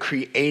be the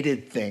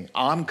created thing.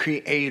 I'm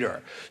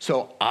creator.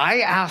 So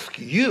I ask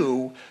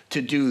you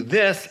to do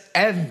this,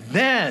 and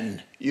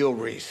then you'll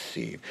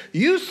receive.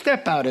 You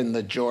step out in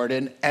the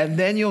Jordan, and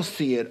then you'll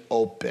see it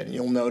open.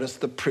 You'll notice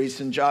the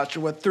priests in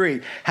Joshua 3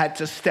 had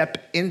to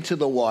step into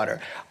the water.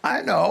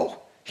 I know.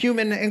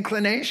 Human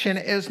inclination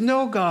is,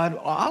 no, God,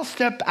 I'll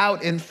step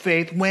out in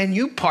faith when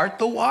you part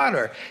the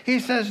water. He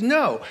says,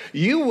 no,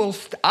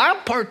 I'll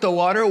part the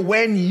water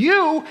when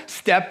you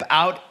step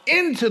out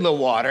into the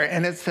water.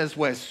 And it says,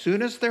 well, as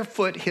soon as their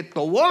foot hit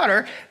the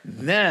water,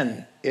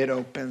 then it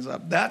opens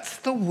up. That's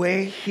the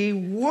way he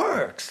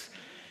works.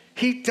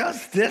 He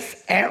does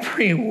this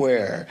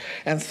everywhere.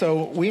 And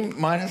so we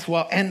might as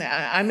well, and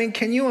I mean,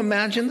 can you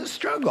imagine the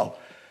struggle?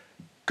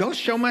 Go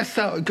show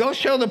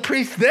the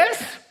priest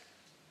this?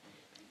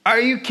 Are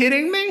you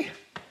kidding me?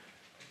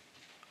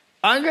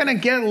 I'm going to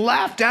get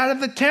laughed out of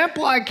the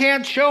temple. I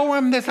can't show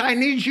him this. I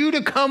need you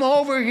to come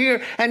over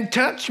here and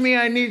touch me.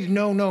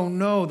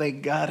 No, they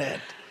got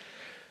it.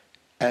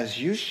 As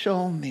you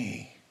show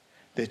me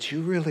that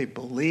you really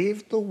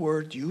believe the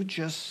word you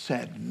just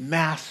said,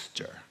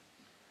 Master,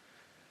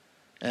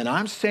 and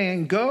I'm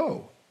saying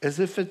go as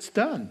if it's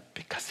done,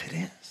 because it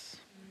is.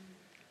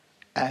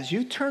 As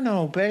you turn and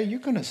obey, you're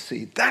going to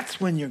see.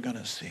 That's when you're going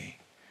to see.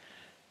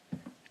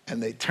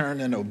 And they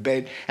turned and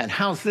obeyed. And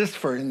how's this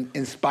for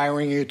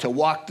inspiring you to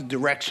walk the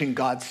direction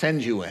God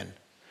sends you in?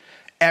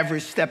 Every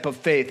step of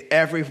faith,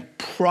 every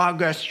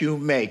progress you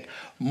make,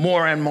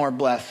 more and more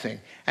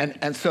blessing.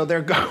 And so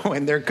they're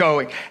going,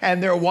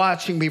 and they're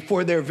watching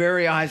before their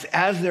very eyes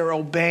as they're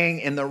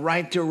obeying in the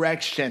right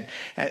direction.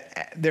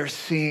 They're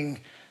seeing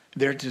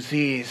their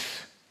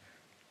disease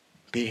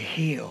be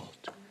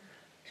healed.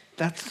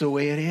 That's the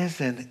way it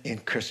is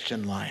in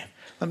Christian life.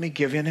 Let me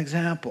give you an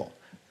example.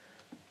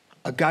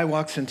 A guy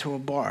walks into a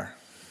bar.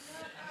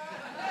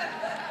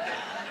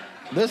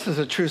 This is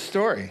a true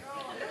story.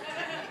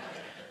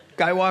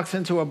 Guy walks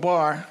into a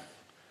bar,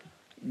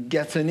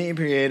 gets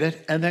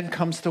inebriated, and then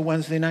comes to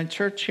Wednesday night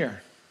church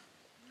here.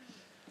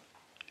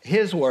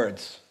 His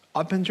words,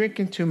 I've been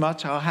drinking too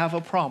much, I'll have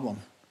a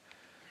problem.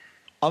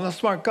 I'm a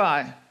smart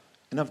guy,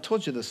 and I've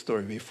told you this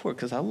story before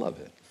because I love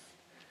it.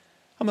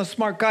 I'm a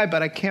smart guy,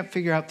 but I can't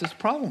figure out this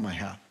problem I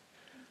have.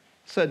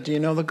 Said, do you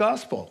know the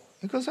gospel?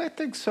 He goes, I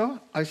think so.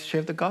 I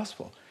shared the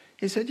gospel.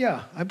 He said,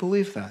 yeah, I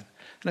believe that.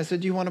 And I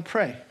said, do you want to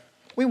pray?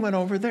 We went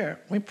over there.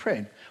 We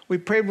prayed. We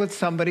prayed with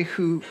somebody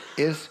who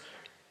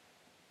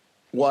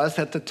was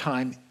at the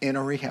time in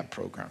a rehab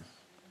program.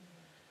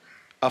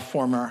 A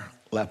former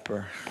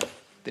leper.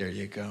 There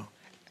you go.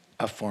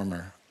 A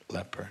former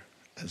leper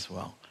as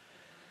well.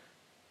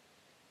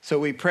 So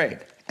we prayed.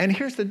 And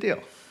here's the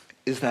deal.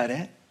 Is that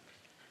it?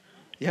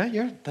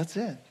 Yeah, that's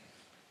it.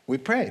 We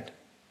prayed.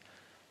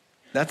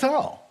 That's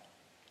all.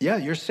 Yeah,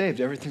 you're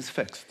saved. Everything's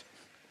fixed.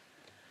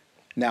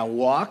 Now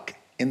walk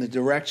in the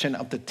direction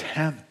of the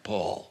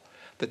temple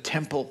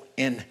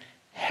in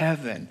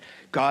heaven.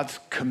 God's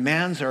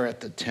commands are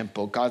at the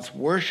temple. God's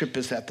worship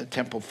is at the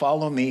temple.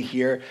 Follow me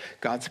here.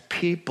 God's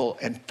people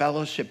and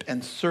fellowship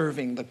and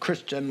serving, the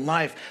Christian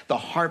life, the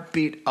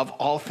heartbeat of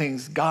all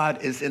things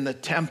God is in the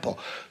temple.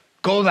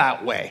 Go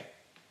that way.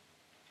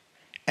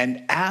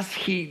 And as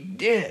he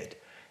did,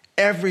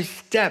 every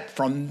step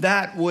from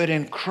that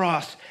wooden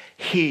cross,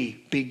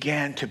 he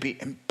began to be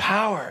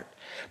empowered.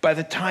 By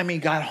the time he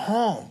got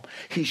home,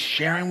 he's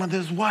sharing with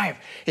his wife.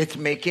 It's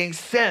making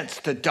sense.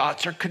 The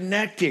dots are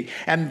connecting.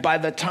 And by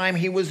the time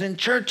he was in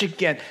church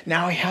again,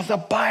 now he has a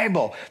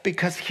Bible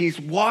because he's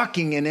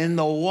walking, and in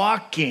the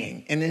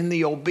walking and in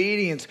the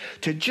obedience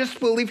to just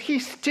believe, he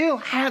still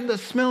had the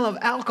smell of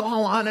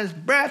alcohol on his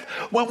breath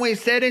when we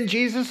said in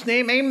Jesus'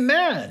 name,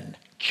 amen.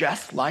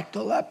 Just like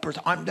the lepers.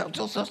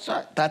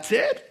 That's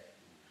it.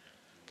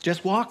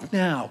 Just walk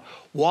now.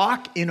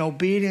 Walk in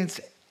obedience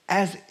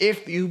as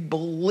if you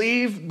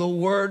believe the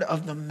word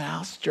of the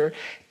master,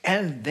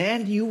 and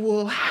then you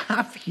will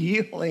have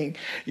healing.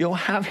 You'll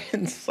have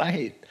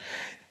insight.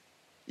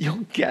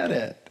 You'll get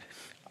it.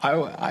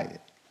 I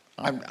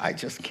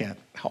just can't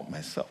help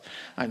myself.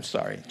 I'm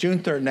sorry. June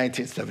 3rd,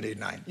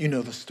 1979. You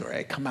know the story.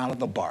 I come out of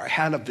the bar. I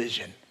had a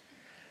vision.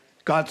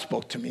 God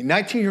spoke to me.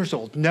 19 years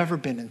old, never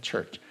been in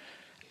church.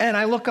 And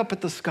I look up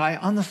at the sky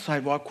on the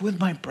sidewalk with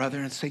my brother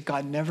and say,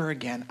 God, never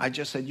again. I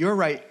just said, you're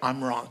right,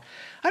 I'm wrong.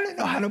 I didn't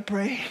know how to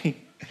pray.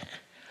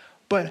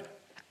 But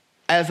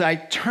as I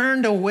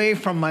turned away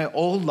from my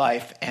old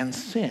life and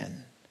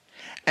sin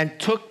and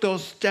took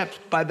those steps,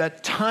 by the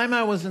time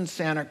I was in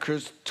Santa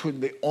Cruz, to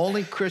the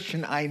only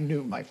Christian I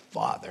knew, my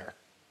father,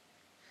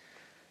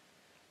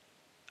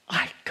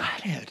 I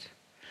got it.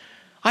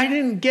 I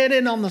didn't get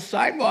it on the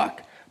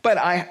sidewalk. But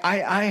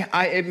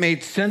it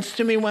made sense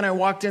to me when I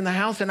walked in the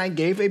house, and I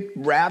gave a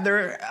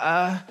rather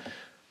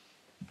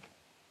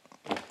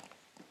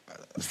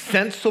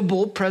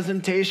sensible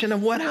presentation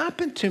of what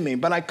happened to me.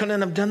 But I couldn't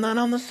have done that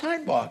on the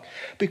sidewalk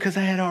because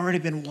I had already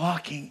been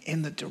walking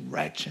in the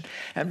direction.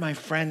 And my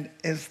friend,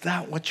 is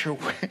that what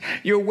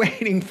you're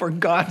waiting for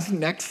God's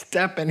next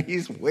step, and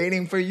he's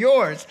waiting for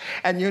yours.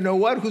 And you know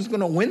what? Who's going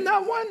to win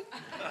that one?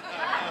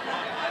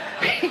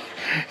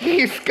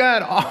 He's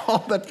got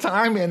all the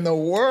time in the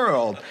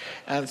world.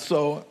 And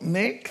so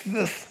make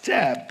the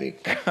step,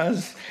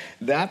 because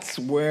that's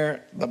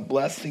where the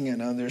blessing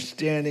and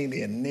understanding,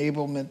 the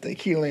enablement, the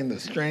healing, the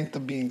strength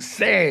of being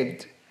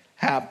saved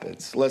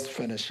happens. Let's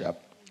finish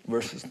up.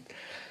 Verses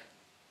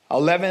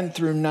 11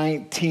 through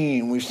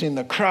 19. We've seen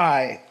the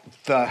cry,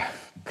 the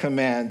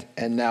command,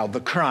 and now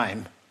the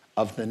crime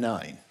of the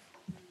 9.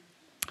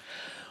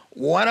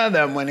 One of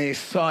them, when he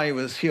saw he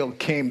was healed,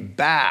 came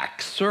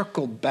back,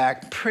 circled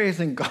back,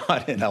 praising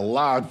God in a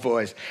loud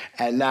voice.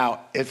 And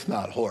now it's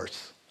not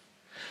hoarse.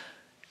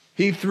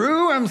 He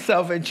threw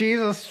himself at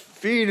Jesus'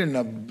 feet in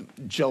a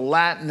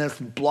gelatinous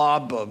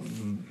blob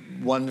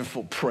of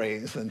wonderful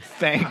praise and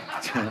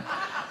thanked him.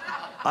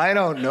 I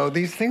don't know.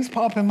 These things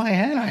pop in my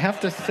head. I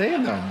have to say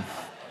them.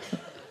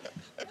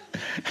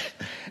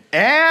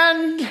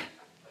 And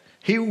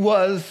he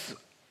was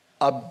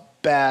a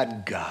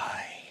bad guy.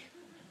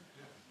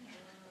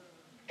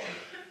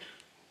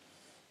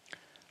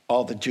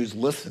 All the Jews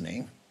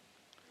listening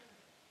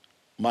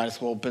might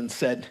as well have been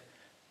said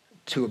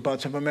to a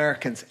bunch of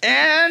Americans.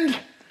 And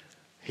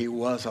he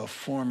was a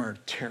former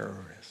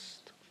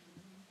terrorist.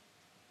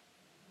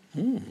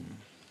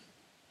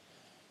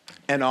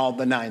 And all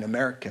the 9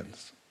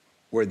 Americans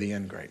were the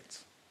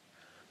ingrates.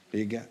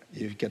 You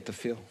get the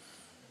feel.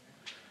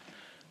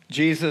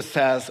 Jesus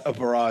has a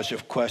barrage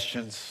of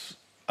questions.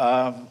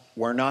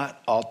 Were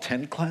not all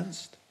 10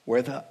 cleansed?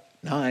 Were the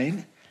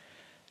 9?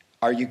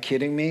 Are you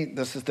kidding me?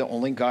 This is the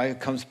only guy who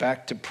comes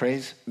back to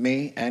praise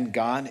me and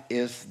God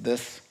is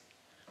this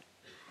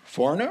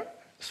foreigner,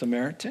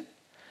 Samaritan?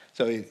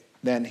 So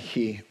then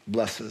he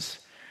blesses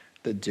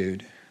the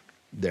dude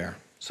there.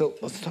 So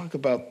let's talk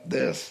about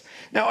this.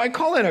 Now, I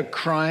call it a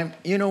crime.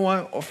 You know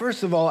what? Well,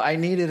 first of all, I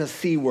needed a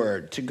C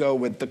word to go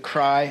with the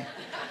cry,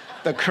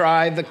 the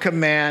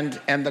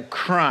command, and the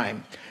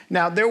crime.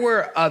 Now, there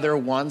were other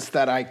ones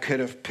that I could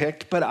have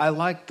picked, but I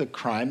liked the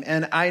crime.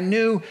 And I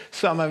knew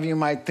some of you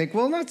might think,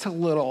 well, that's a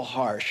little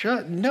harsh.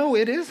 No,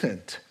 it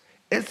isn't.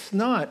 It's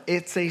not.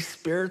 It's a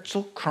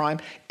spiritual crime.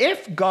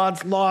 If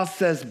God's law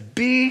says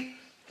be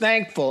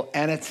thankful,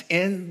 and it's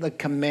in the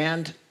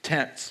command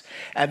tense,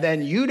 and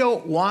then you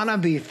don't want to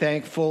be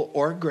thankful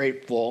or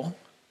grateful,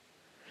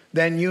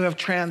 then you have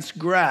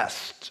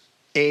transgressed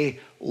a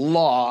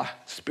law,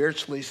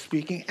 spiritually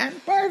speaking.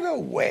 And by the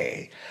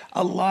way,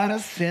 a lot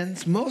of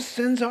sins, most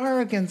sins are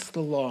against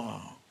the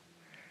law.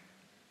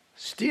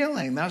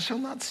 Stealing, thou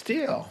shalt not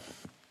steal.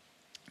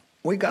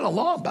 We got a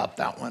law about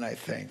that one, I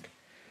think.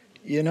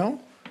 You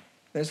know,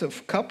 there's a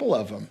couple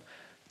of them.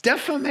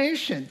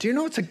 Defamation. Do you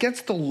know it's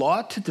against the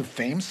law to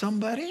defame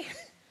somebody?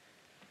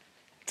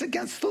 It's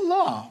against the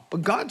law.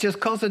 But God just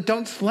calls it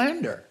don't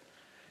slander.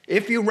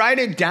 If you write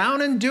it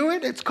down and do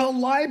it, it's called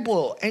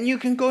libel. And you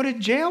can go to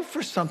jail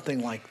for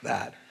something like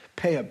that.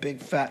 Pay a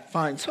big fat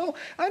fine. So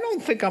I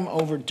don't think I'm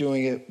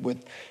overdoing it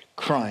with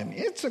crime.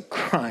 It's a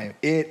crime.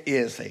 It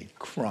is a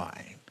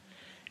crime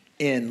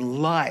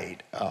in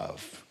light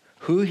of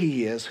who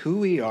he is, who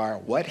we are,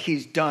 what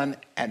he's done,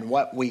 and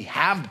what we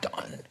have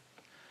done.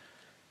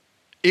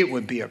 It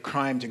would be a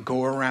crime to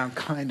go around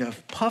kind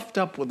of puffed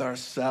up with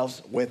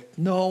ourselves with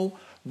no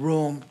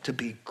room to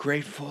be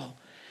grateful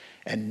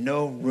and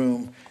no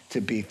room to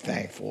be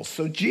thankful.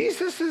 So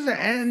Jesus is,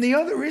 and the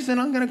other reason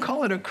I'm going to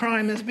call it a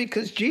crime is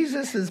because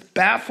Jesus is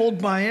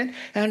baffled by it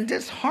and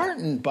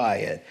disheartened by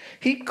it.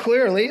 He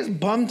clearly is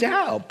bummed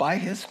out by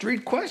his 3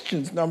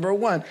 questions. Number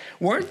 1,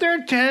 weren't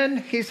there 10?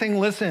 He's saying,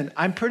 listen,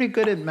 I'm pretty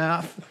good at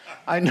math.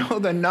 I know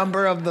the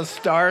number of the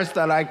stars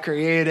that I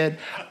created.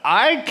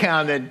 I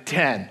counted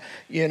 10,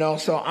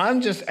 so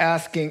I'm just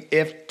asking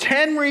if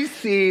 10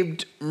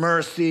 received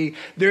mercy,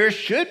 there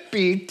should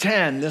be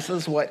 10. This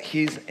is what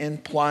he's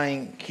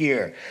implying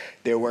here.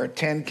 There were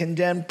 10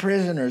 condemned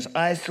prisoners,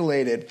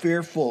 isolated,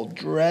 fearful,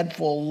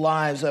 dreadful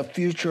lives, a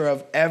future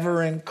of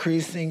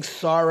ever-increasing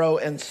sorrow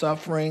and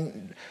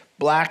suffering,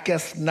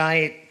 blackest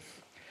night.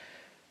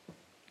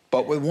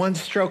 But with one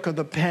stroke of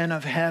the pen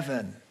of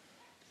heaven,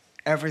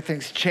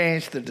 everything's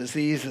changed, the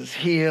disease is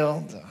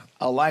healed,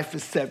 a life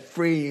is set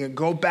free. You can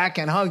go back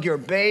and hug your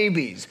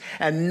babies.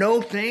 And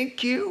no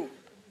thank you.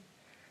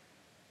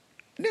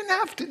 I didn't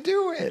have to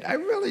do it. I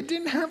really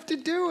didn't have to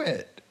do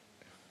it.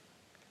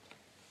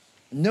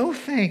 No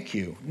thank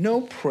you,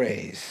 no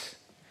praise.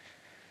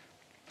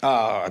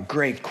 A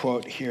great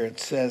quote here. It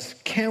says,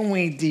 can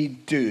we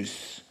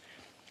deduce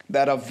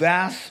that a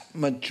vast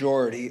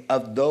majority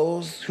of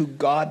those who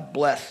God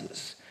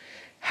blesses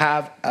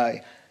have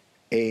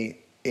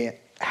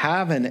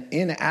have an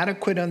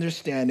inadequate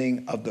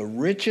understanding of the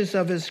riches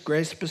of his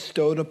grace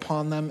bestowed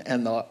upon them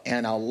and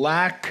a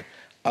lack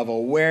of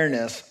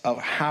awareness of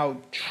how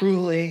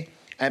truly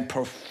and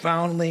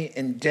profoundly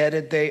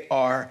indebted they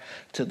are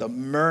to the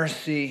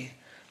mercy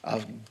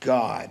of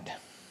God.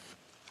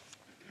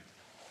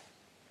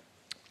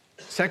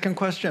 Second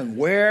question,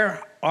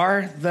 where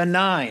are the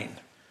 9?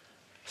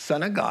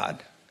 Son of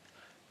God.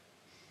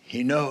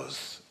 He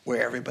knows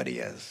where everybody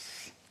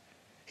is.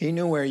 He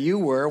knew where you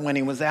were when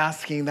he was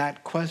asking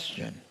that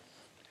question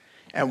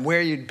and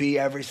where you'd be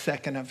every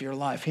second of your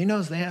life. He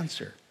knows the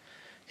answer.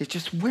 It's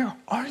just, where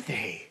are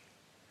they?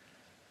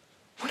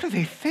 What are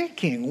they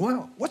thinking?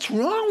 What's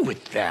wrong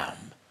with them?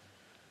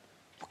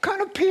 What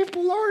kind of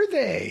people are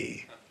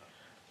they?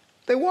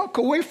 They walk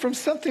away from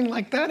something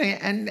like that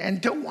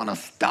and don't want to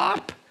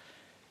stop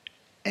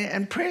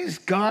and praise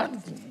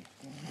God.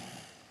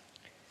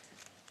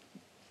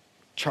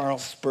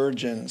 Charles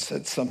Spurgeon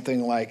said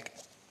something like,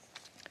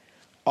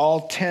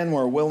 all 10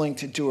 were willing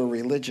to do a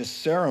religious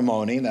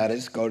ceremony, that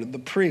is, go to the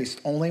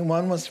priest. Only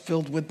one was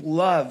filled with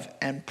love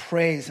and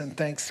praise and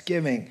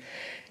thanksgiving.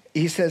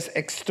 He says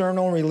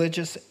external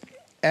religious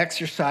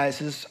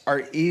exercises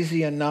are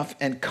easy enough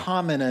and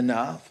common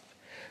enough,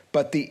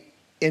 but the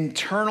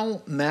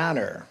internal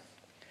matter,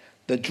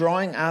 the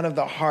drawing out of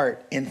the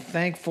heart in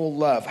thankful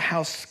love,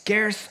 how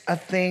scarce a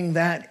thing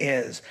that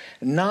is.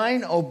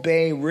 9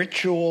 obey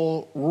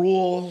ritual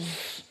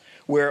rules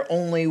where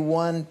only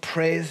one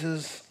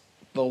praises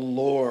the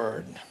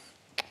Lord.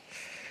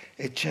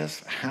 It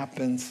just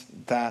happens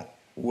that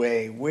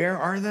way. Where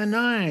are the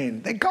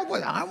 9? They got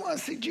what I want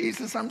to see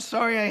Jesus. I'm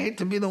sorry, I hate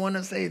to be the one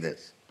to say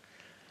this.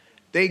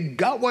 They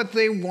got what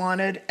they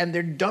wanted and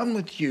they're done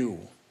with you.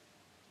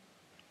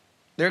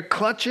 They're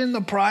clutching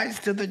the prize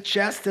to the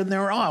chest and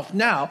they're off.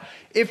 Now,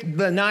 if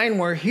the 9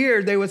 were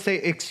here, they would say,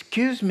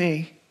 excuse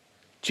me,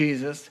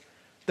 Jesus,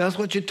 that's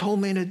what you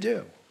told me to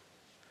do.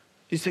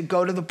 You said,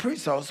 go to the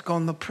priest. I was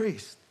going to the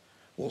priest.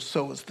 Well,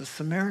 so was the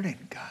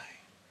Samaritan guy.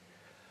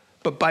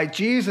 But by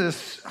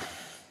Jesus'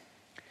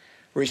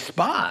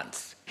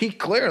 response, he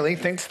clearly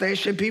thinks they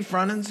should be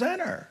front and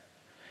center.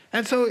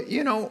 And so,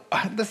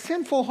 the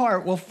sinful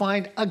heart will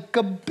find a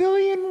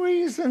gabillion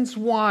reasons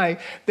why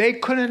they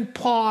couldn't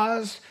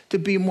pause to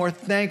be more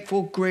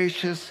thankful,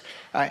 gracious,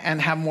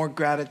 and have more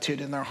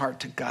gratitude in their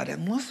heart to God.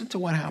 And listen to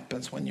what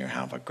happens when you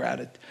have a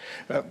gratitude.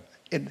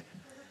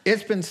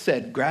 It's been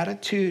said,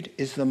 gratitude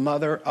is the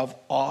mother of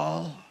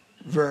all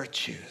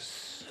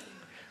virtues.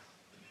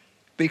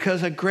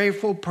 Because a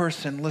grateful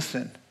person,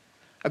 listen,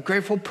 a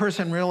grateful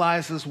person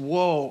realizes,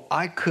 whoa,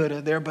 I could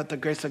have there, but the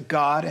grace of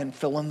God and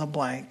fill in the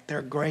blank.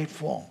 They're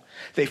grateful.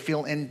 They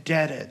feel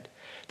indebted.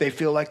 They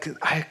feel like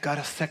I got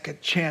a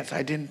second chance.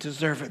 I didn't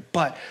deserve it.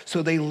 But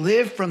so they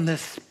live from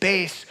this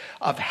space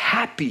of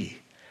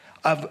happy,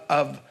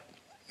 of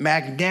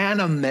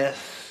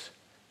magnanimous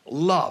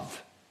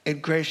love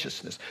and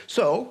graciousness.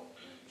 So,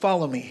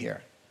 follow me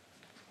here.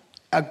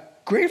 A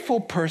grateful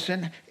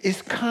person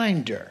is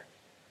kinder.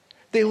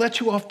 They let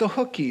you off the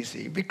hook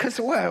easy because,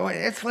 well,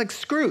 it's like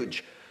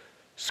Scrooge.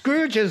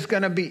 Scrooge is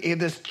going to be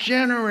this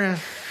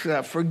generous,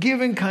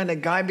 forgiving kind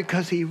of guy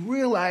because he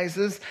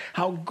realizes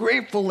how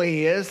grateful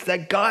he is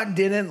that God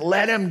didn't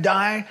let him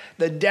die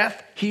the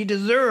death he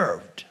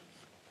deserved.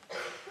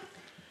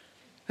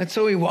 And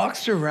so he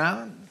walks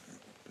around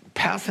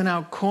passing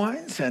out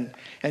coins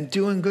and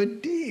doing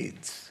good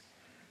deeds.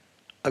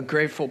 A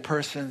grateful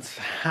person's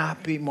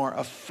happy, more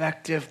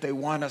effective. They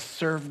want to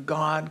serve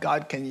God.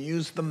 God can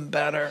use them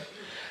better.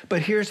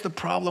 But here's the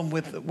problem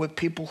with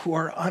people who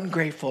are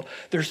ungrateful.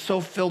 They're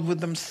so filled with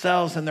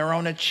themselves and their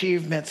own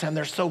achievements, and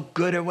they're so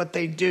good at what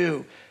they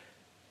do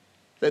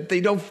that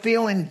they don't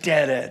feel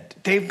indebted.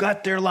 They've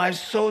got their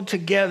lives so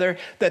together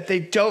that they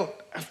don't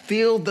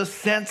feel the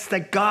sense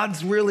that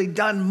God's really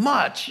done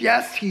much.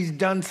 Yes, he's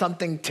done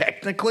something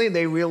technically.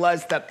 They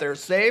realize that they're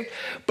saved,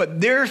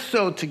 but they're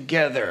so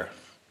together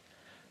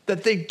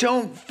that they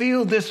don't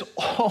feel this,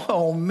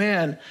 oh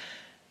man,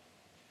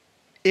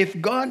 if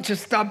God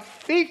just stopped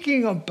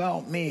thinking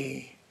about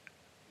me,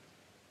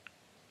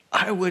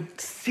 I would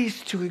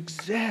cease to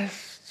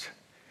exist.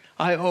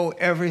 I owe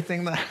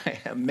everything that I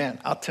am. Man,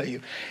 I'll tell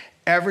you,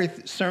 every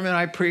sermon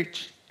I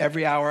preach,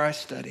 every hour I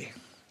study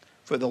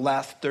for the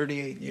last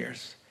 38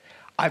 years,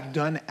 I've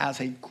done as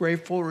a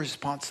grateful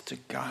response to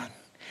God.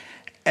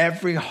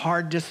 Every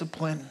hard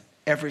discipline,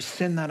 every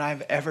sin that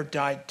I've ever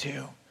died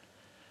to,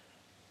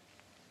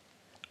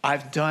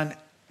 I've done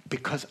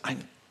because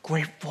I'm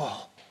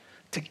grateful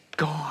to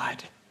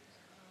God.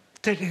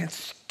 They didn't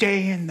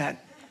stay in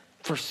that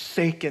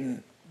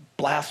forsaken,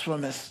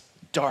 blasphemous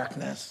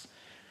darkness.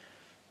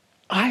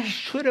 I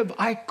should have,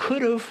 I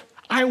could have,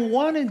 I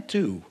wanted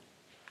to.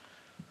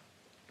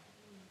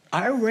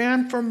 I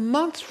ran for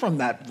months from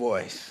that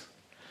voice.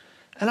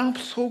 And I'm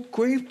so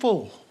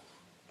grateful.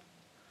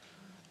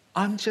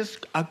 I'm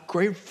just a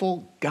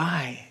grateful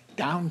guy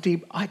down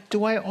deep.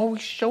 Do I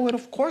always show it?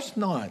 Of course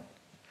not.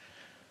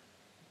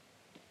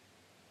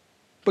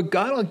 But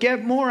God will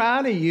get more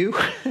out of you.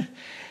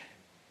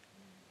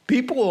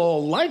 People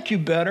will like you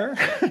better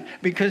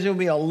because it'll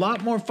be a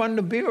lot more fun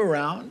to be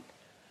around.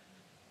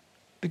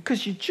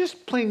 Because you're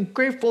just plain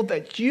grateful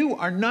that you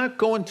are not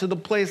going to the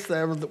place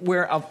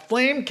where a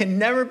flame can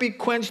never be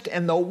quenched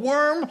and the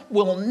worm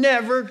will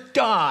never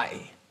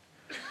die.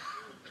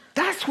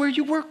 That's where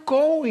you were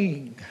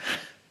going.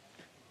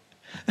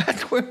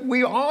 That's where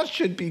we all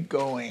should be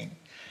going.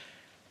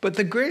 But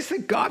the grace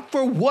of God,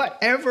 for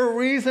whatever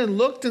reason,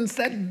 looked and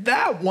said,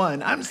 that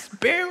one, I'm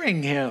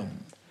sparing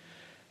him.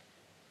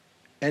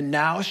 And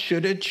now,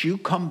 shouldn't you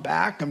come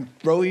back and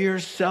throw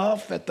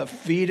yourself at the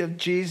feet of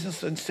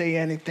Jesus and say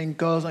anything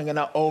goes? I'm going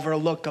to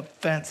overlook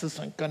offenses.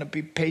 I'm going to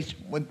be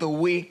patient with the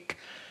weak.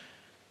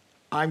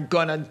 I'm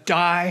going to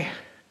die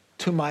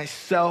to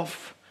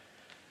myself.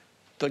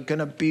 They're going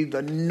to be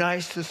the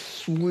nicest,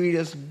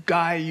 sweetest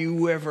guy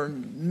you ever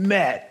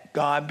met,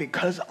 God,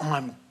 because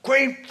I'm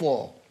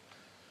grateful.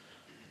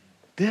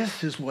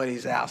 This is what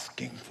he's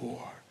asking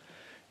for.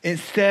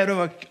 Instead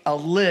of a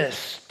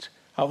list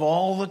of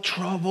all the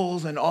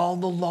troubles and all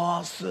the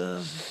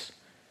losses.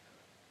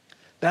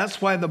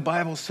 That's why the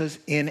Bible says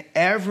in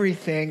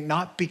everything,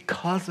 not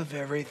because of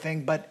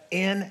everything, but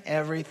in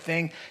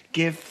everything,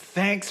 give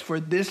thanks, for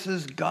this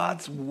is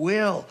God's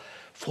will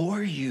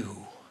for you.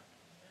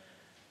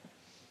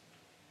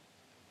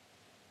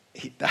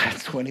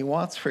 That's what he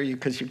wants for you,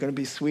 because you're going to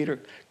be sweeter,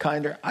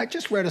 kinder. I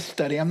just read a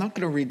study. I'm not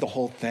going to read the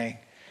whole thing.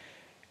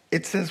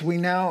 It says we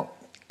now,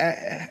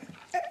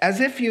 as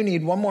if you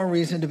need one more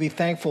reason to be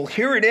thankful,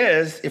 here it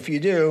is, if you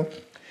do.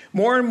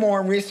 More and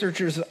more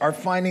researchers are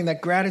finding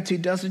that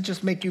gratitude doesn't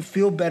just make you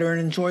feel better and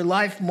enjoy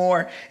life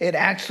more. It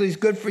actually is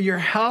good for your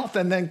health,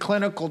 and then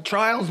clinical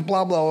trials,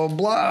 blah, blah, blah,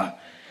 blah.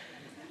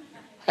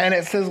 And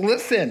it says,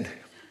 listen,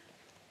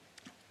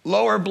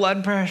 lower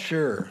blood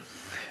pressure,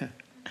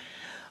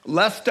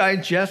 less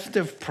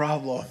digestive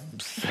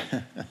problems,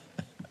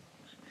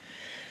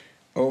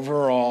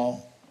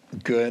 overall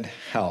good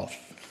health,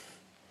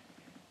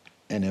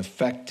 an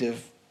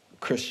effective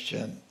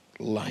Christian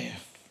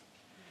life.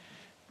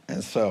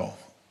 And so,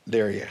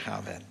 there you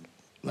have it.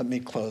 Let me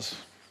close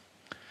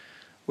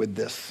with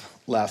this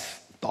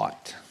last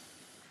thought.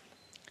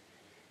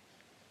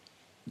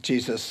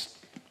 Jesus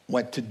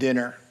went to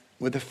dinner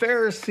with a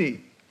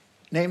Pharisee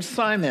named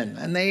Simon,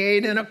 and they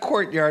ate in a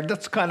courtyard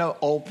that's kind of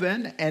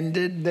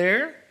open-ended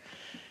there.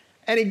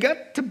 And he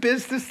got to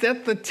business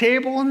at the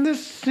table, and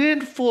this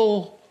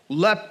sinful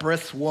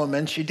leprous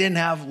woman, she didn't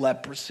have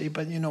leprosy,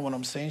 but you know what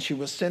I'm saying. She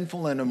was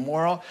sinful and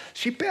immoral.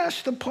 She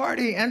bashed the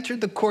party, entered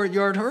the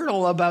courtyard, heard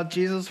all about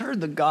Jesus,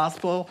 heard the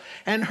gospel,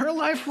 and her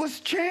life was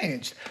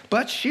changed.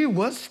 But she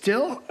was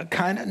still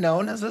kind of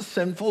known as a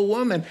sinful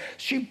woman.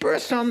 She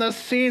bursts on the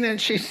scene, and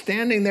she's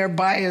standing there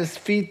by his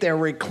feet. They're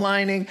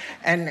reclining,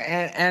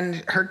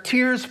 and her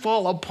tears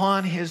fall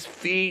upon his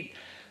feet.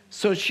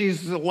 So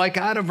she's like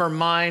out of her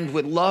mind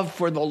with love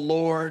for the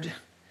Lord.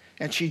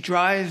 and she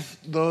dries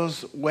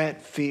those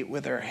wet feet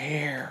with her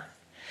hair.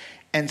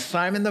 And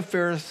Simon the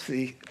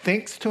Pharisee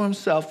thinks to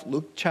himself,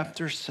 Luke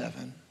chapter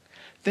 7,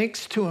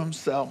 thinks to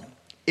himself,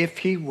 if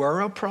he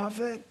were a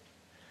prophet,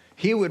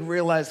 he would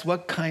realize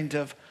what kind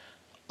of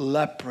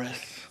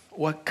leprous,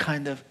 what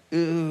kind of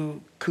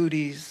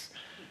cooties,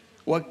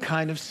 what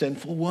kind of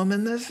sinful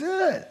woman this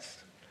is.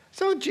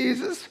 So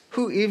Jesus,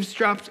 who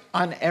eavesdropped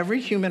on every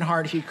human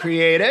heart he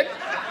created,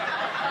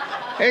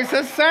 he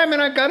says, Simon,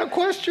 I got a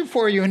question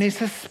for you. And he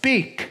says,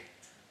 speak.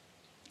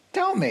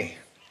 Tell me.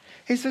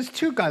 He says,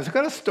 two guys, I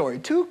got a story.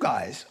 Two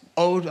guys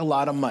owed a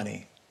lot of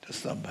money to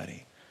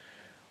somebody.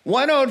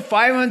 One owed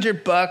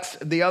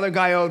 $500, the other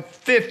guy owed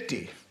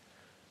 $50.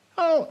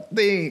 Oh,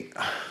 the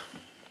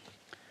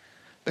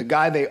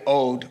guy they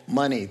owed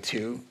money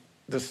to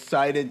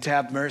decided to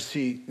have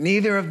mercy.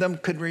 Neither of them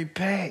could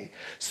repay.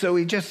 So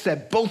he just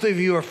said, both of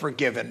you are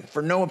forgiven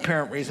for no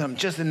apparent reason. I'm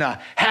just in a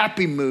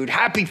happy mood.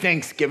 Happy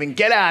Thanksgiving.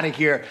 Get out of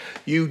here.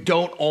 You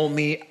don't owe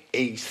me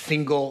a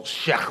single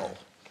shekel.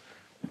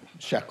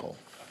 Shekel.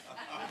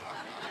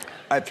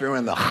 I threw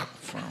in the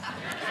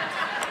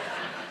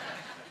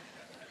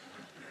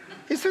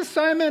He says,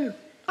 Simon,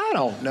 I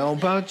don't know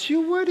about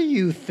you. What do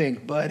you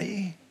think,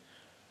 buddy?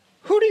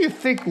 Who do you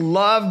think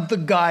loved the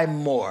guy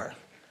more?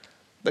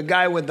 The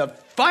guy with the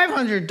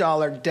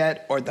 $500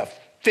 debt or the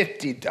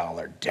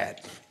 $50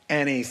 debt?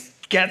 And he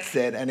gets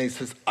it and he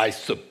says, I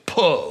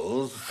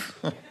suppose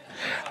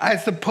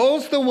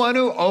the one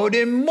who owed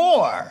him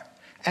more.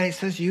 And he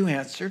says, you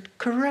answered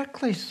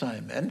correctly,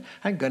 Simon.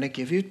 I'm going to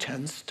give you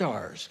 10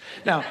 stars.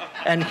 Now,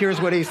 and here's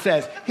what he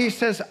says. He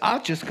says,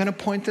 I'm just going to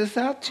point this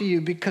out to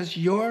you because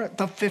you're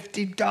the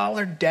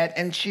 $50 debt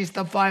and she's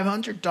the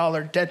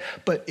 $500 debt.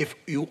 But if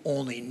you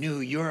only knew,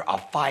 you're a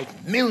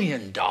 $5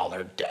 million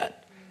debt.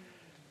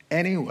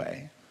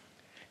 Anyway,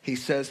 he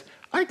says,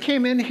 I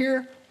came in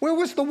here. Where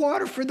was the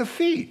water for the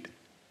feet?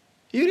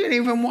 You didn't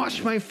even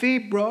wash my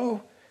feet,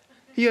 bro.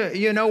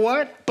 You know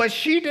what? But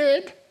she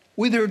did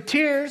with her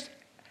tears.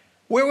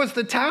 Where was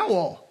the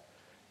towel?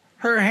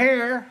 Her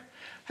hair.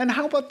 And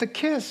how about the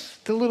kiss?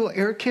 The little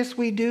air kiss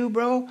we do,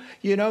 bro?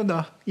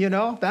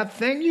 That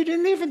thing? You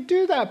didn't even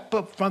do that.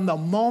 But from the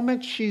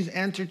moment she's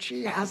entered,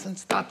 she hasn't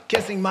stopped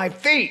kissing my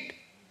feet.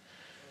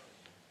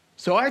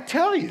 So I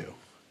tell you,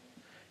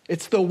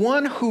 it's the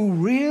one who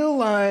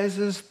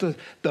realizes the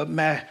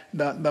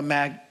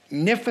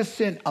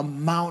magnificent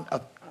amount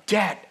of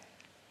debt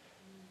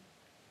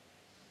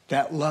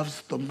that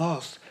loves the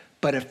most.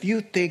 But if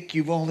you think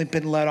you've only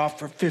been let off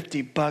for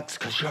 $50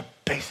 because you're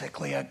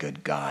basically a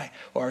good guy,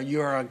 or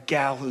you're a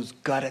gal who's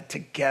got it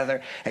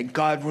together, and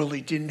God really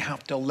didn't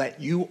have to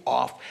let you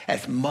off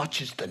as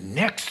much as the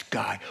next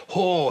guy,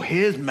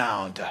 his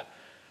mound.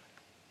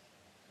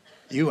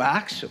 You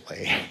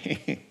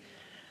actually,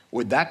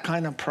 with that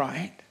kind of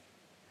pride,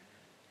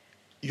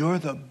 you're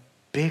the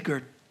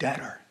bigger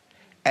debtor,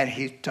 and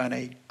he's done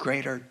a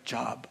greater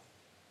job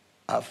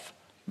of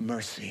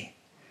mercy,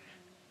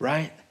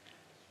 right?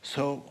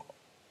 So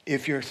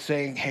if you're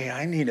saying, hey,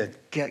 I need to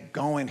get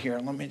going here,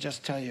 let me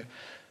just tell you,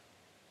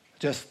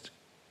 just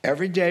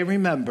every day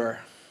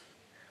remember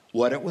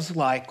what it was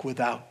like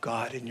without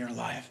God in your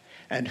life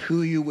and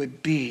who you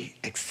would be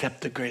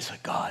except the grace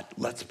of God.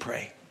 Let's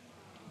pray.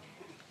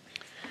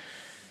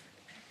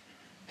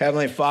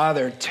 Heavenly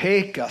Father,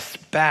 take us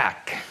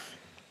back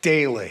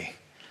daily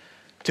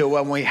to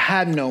when we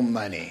had no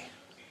money,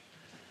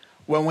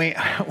 when we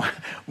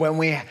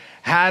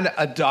had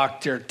a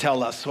doctor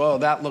tell us, well,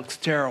 that looks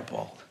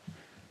terrible.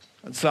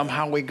 And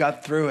somehow we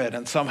got through it,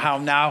 and somehow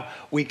now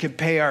we can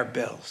pay our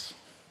bills.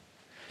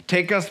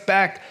 Take us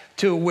back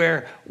to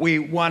where we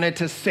wanted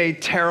to say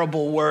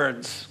terrible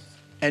words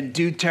and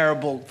do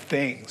terrible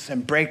things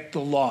and break the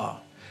law.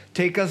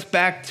 Take us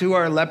back to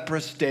our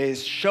leprous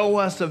days. Show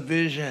us a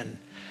vision,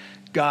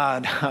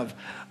 God,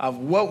 of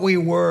what we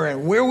were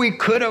and where we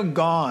could have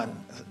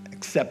gone,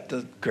 except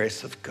the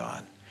grace of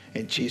God.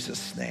 In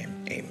Jesus' name,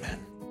 amen.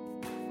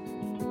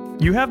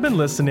 You have been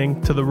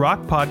listening to the Rock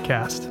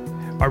Podcast.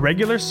 Our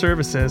regular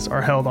services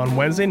are held on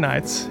Wednesday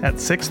nights at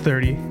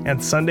 6:30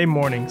 and Sunday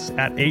mornings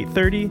at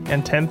 8:30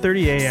 and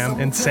 10:30 a.m.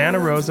 in Santa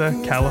Rosa,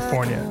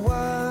 California.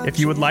 If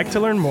you would like to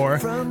learn more,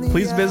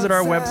 please visit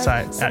our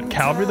website at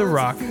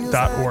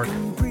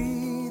calvarytherock.org.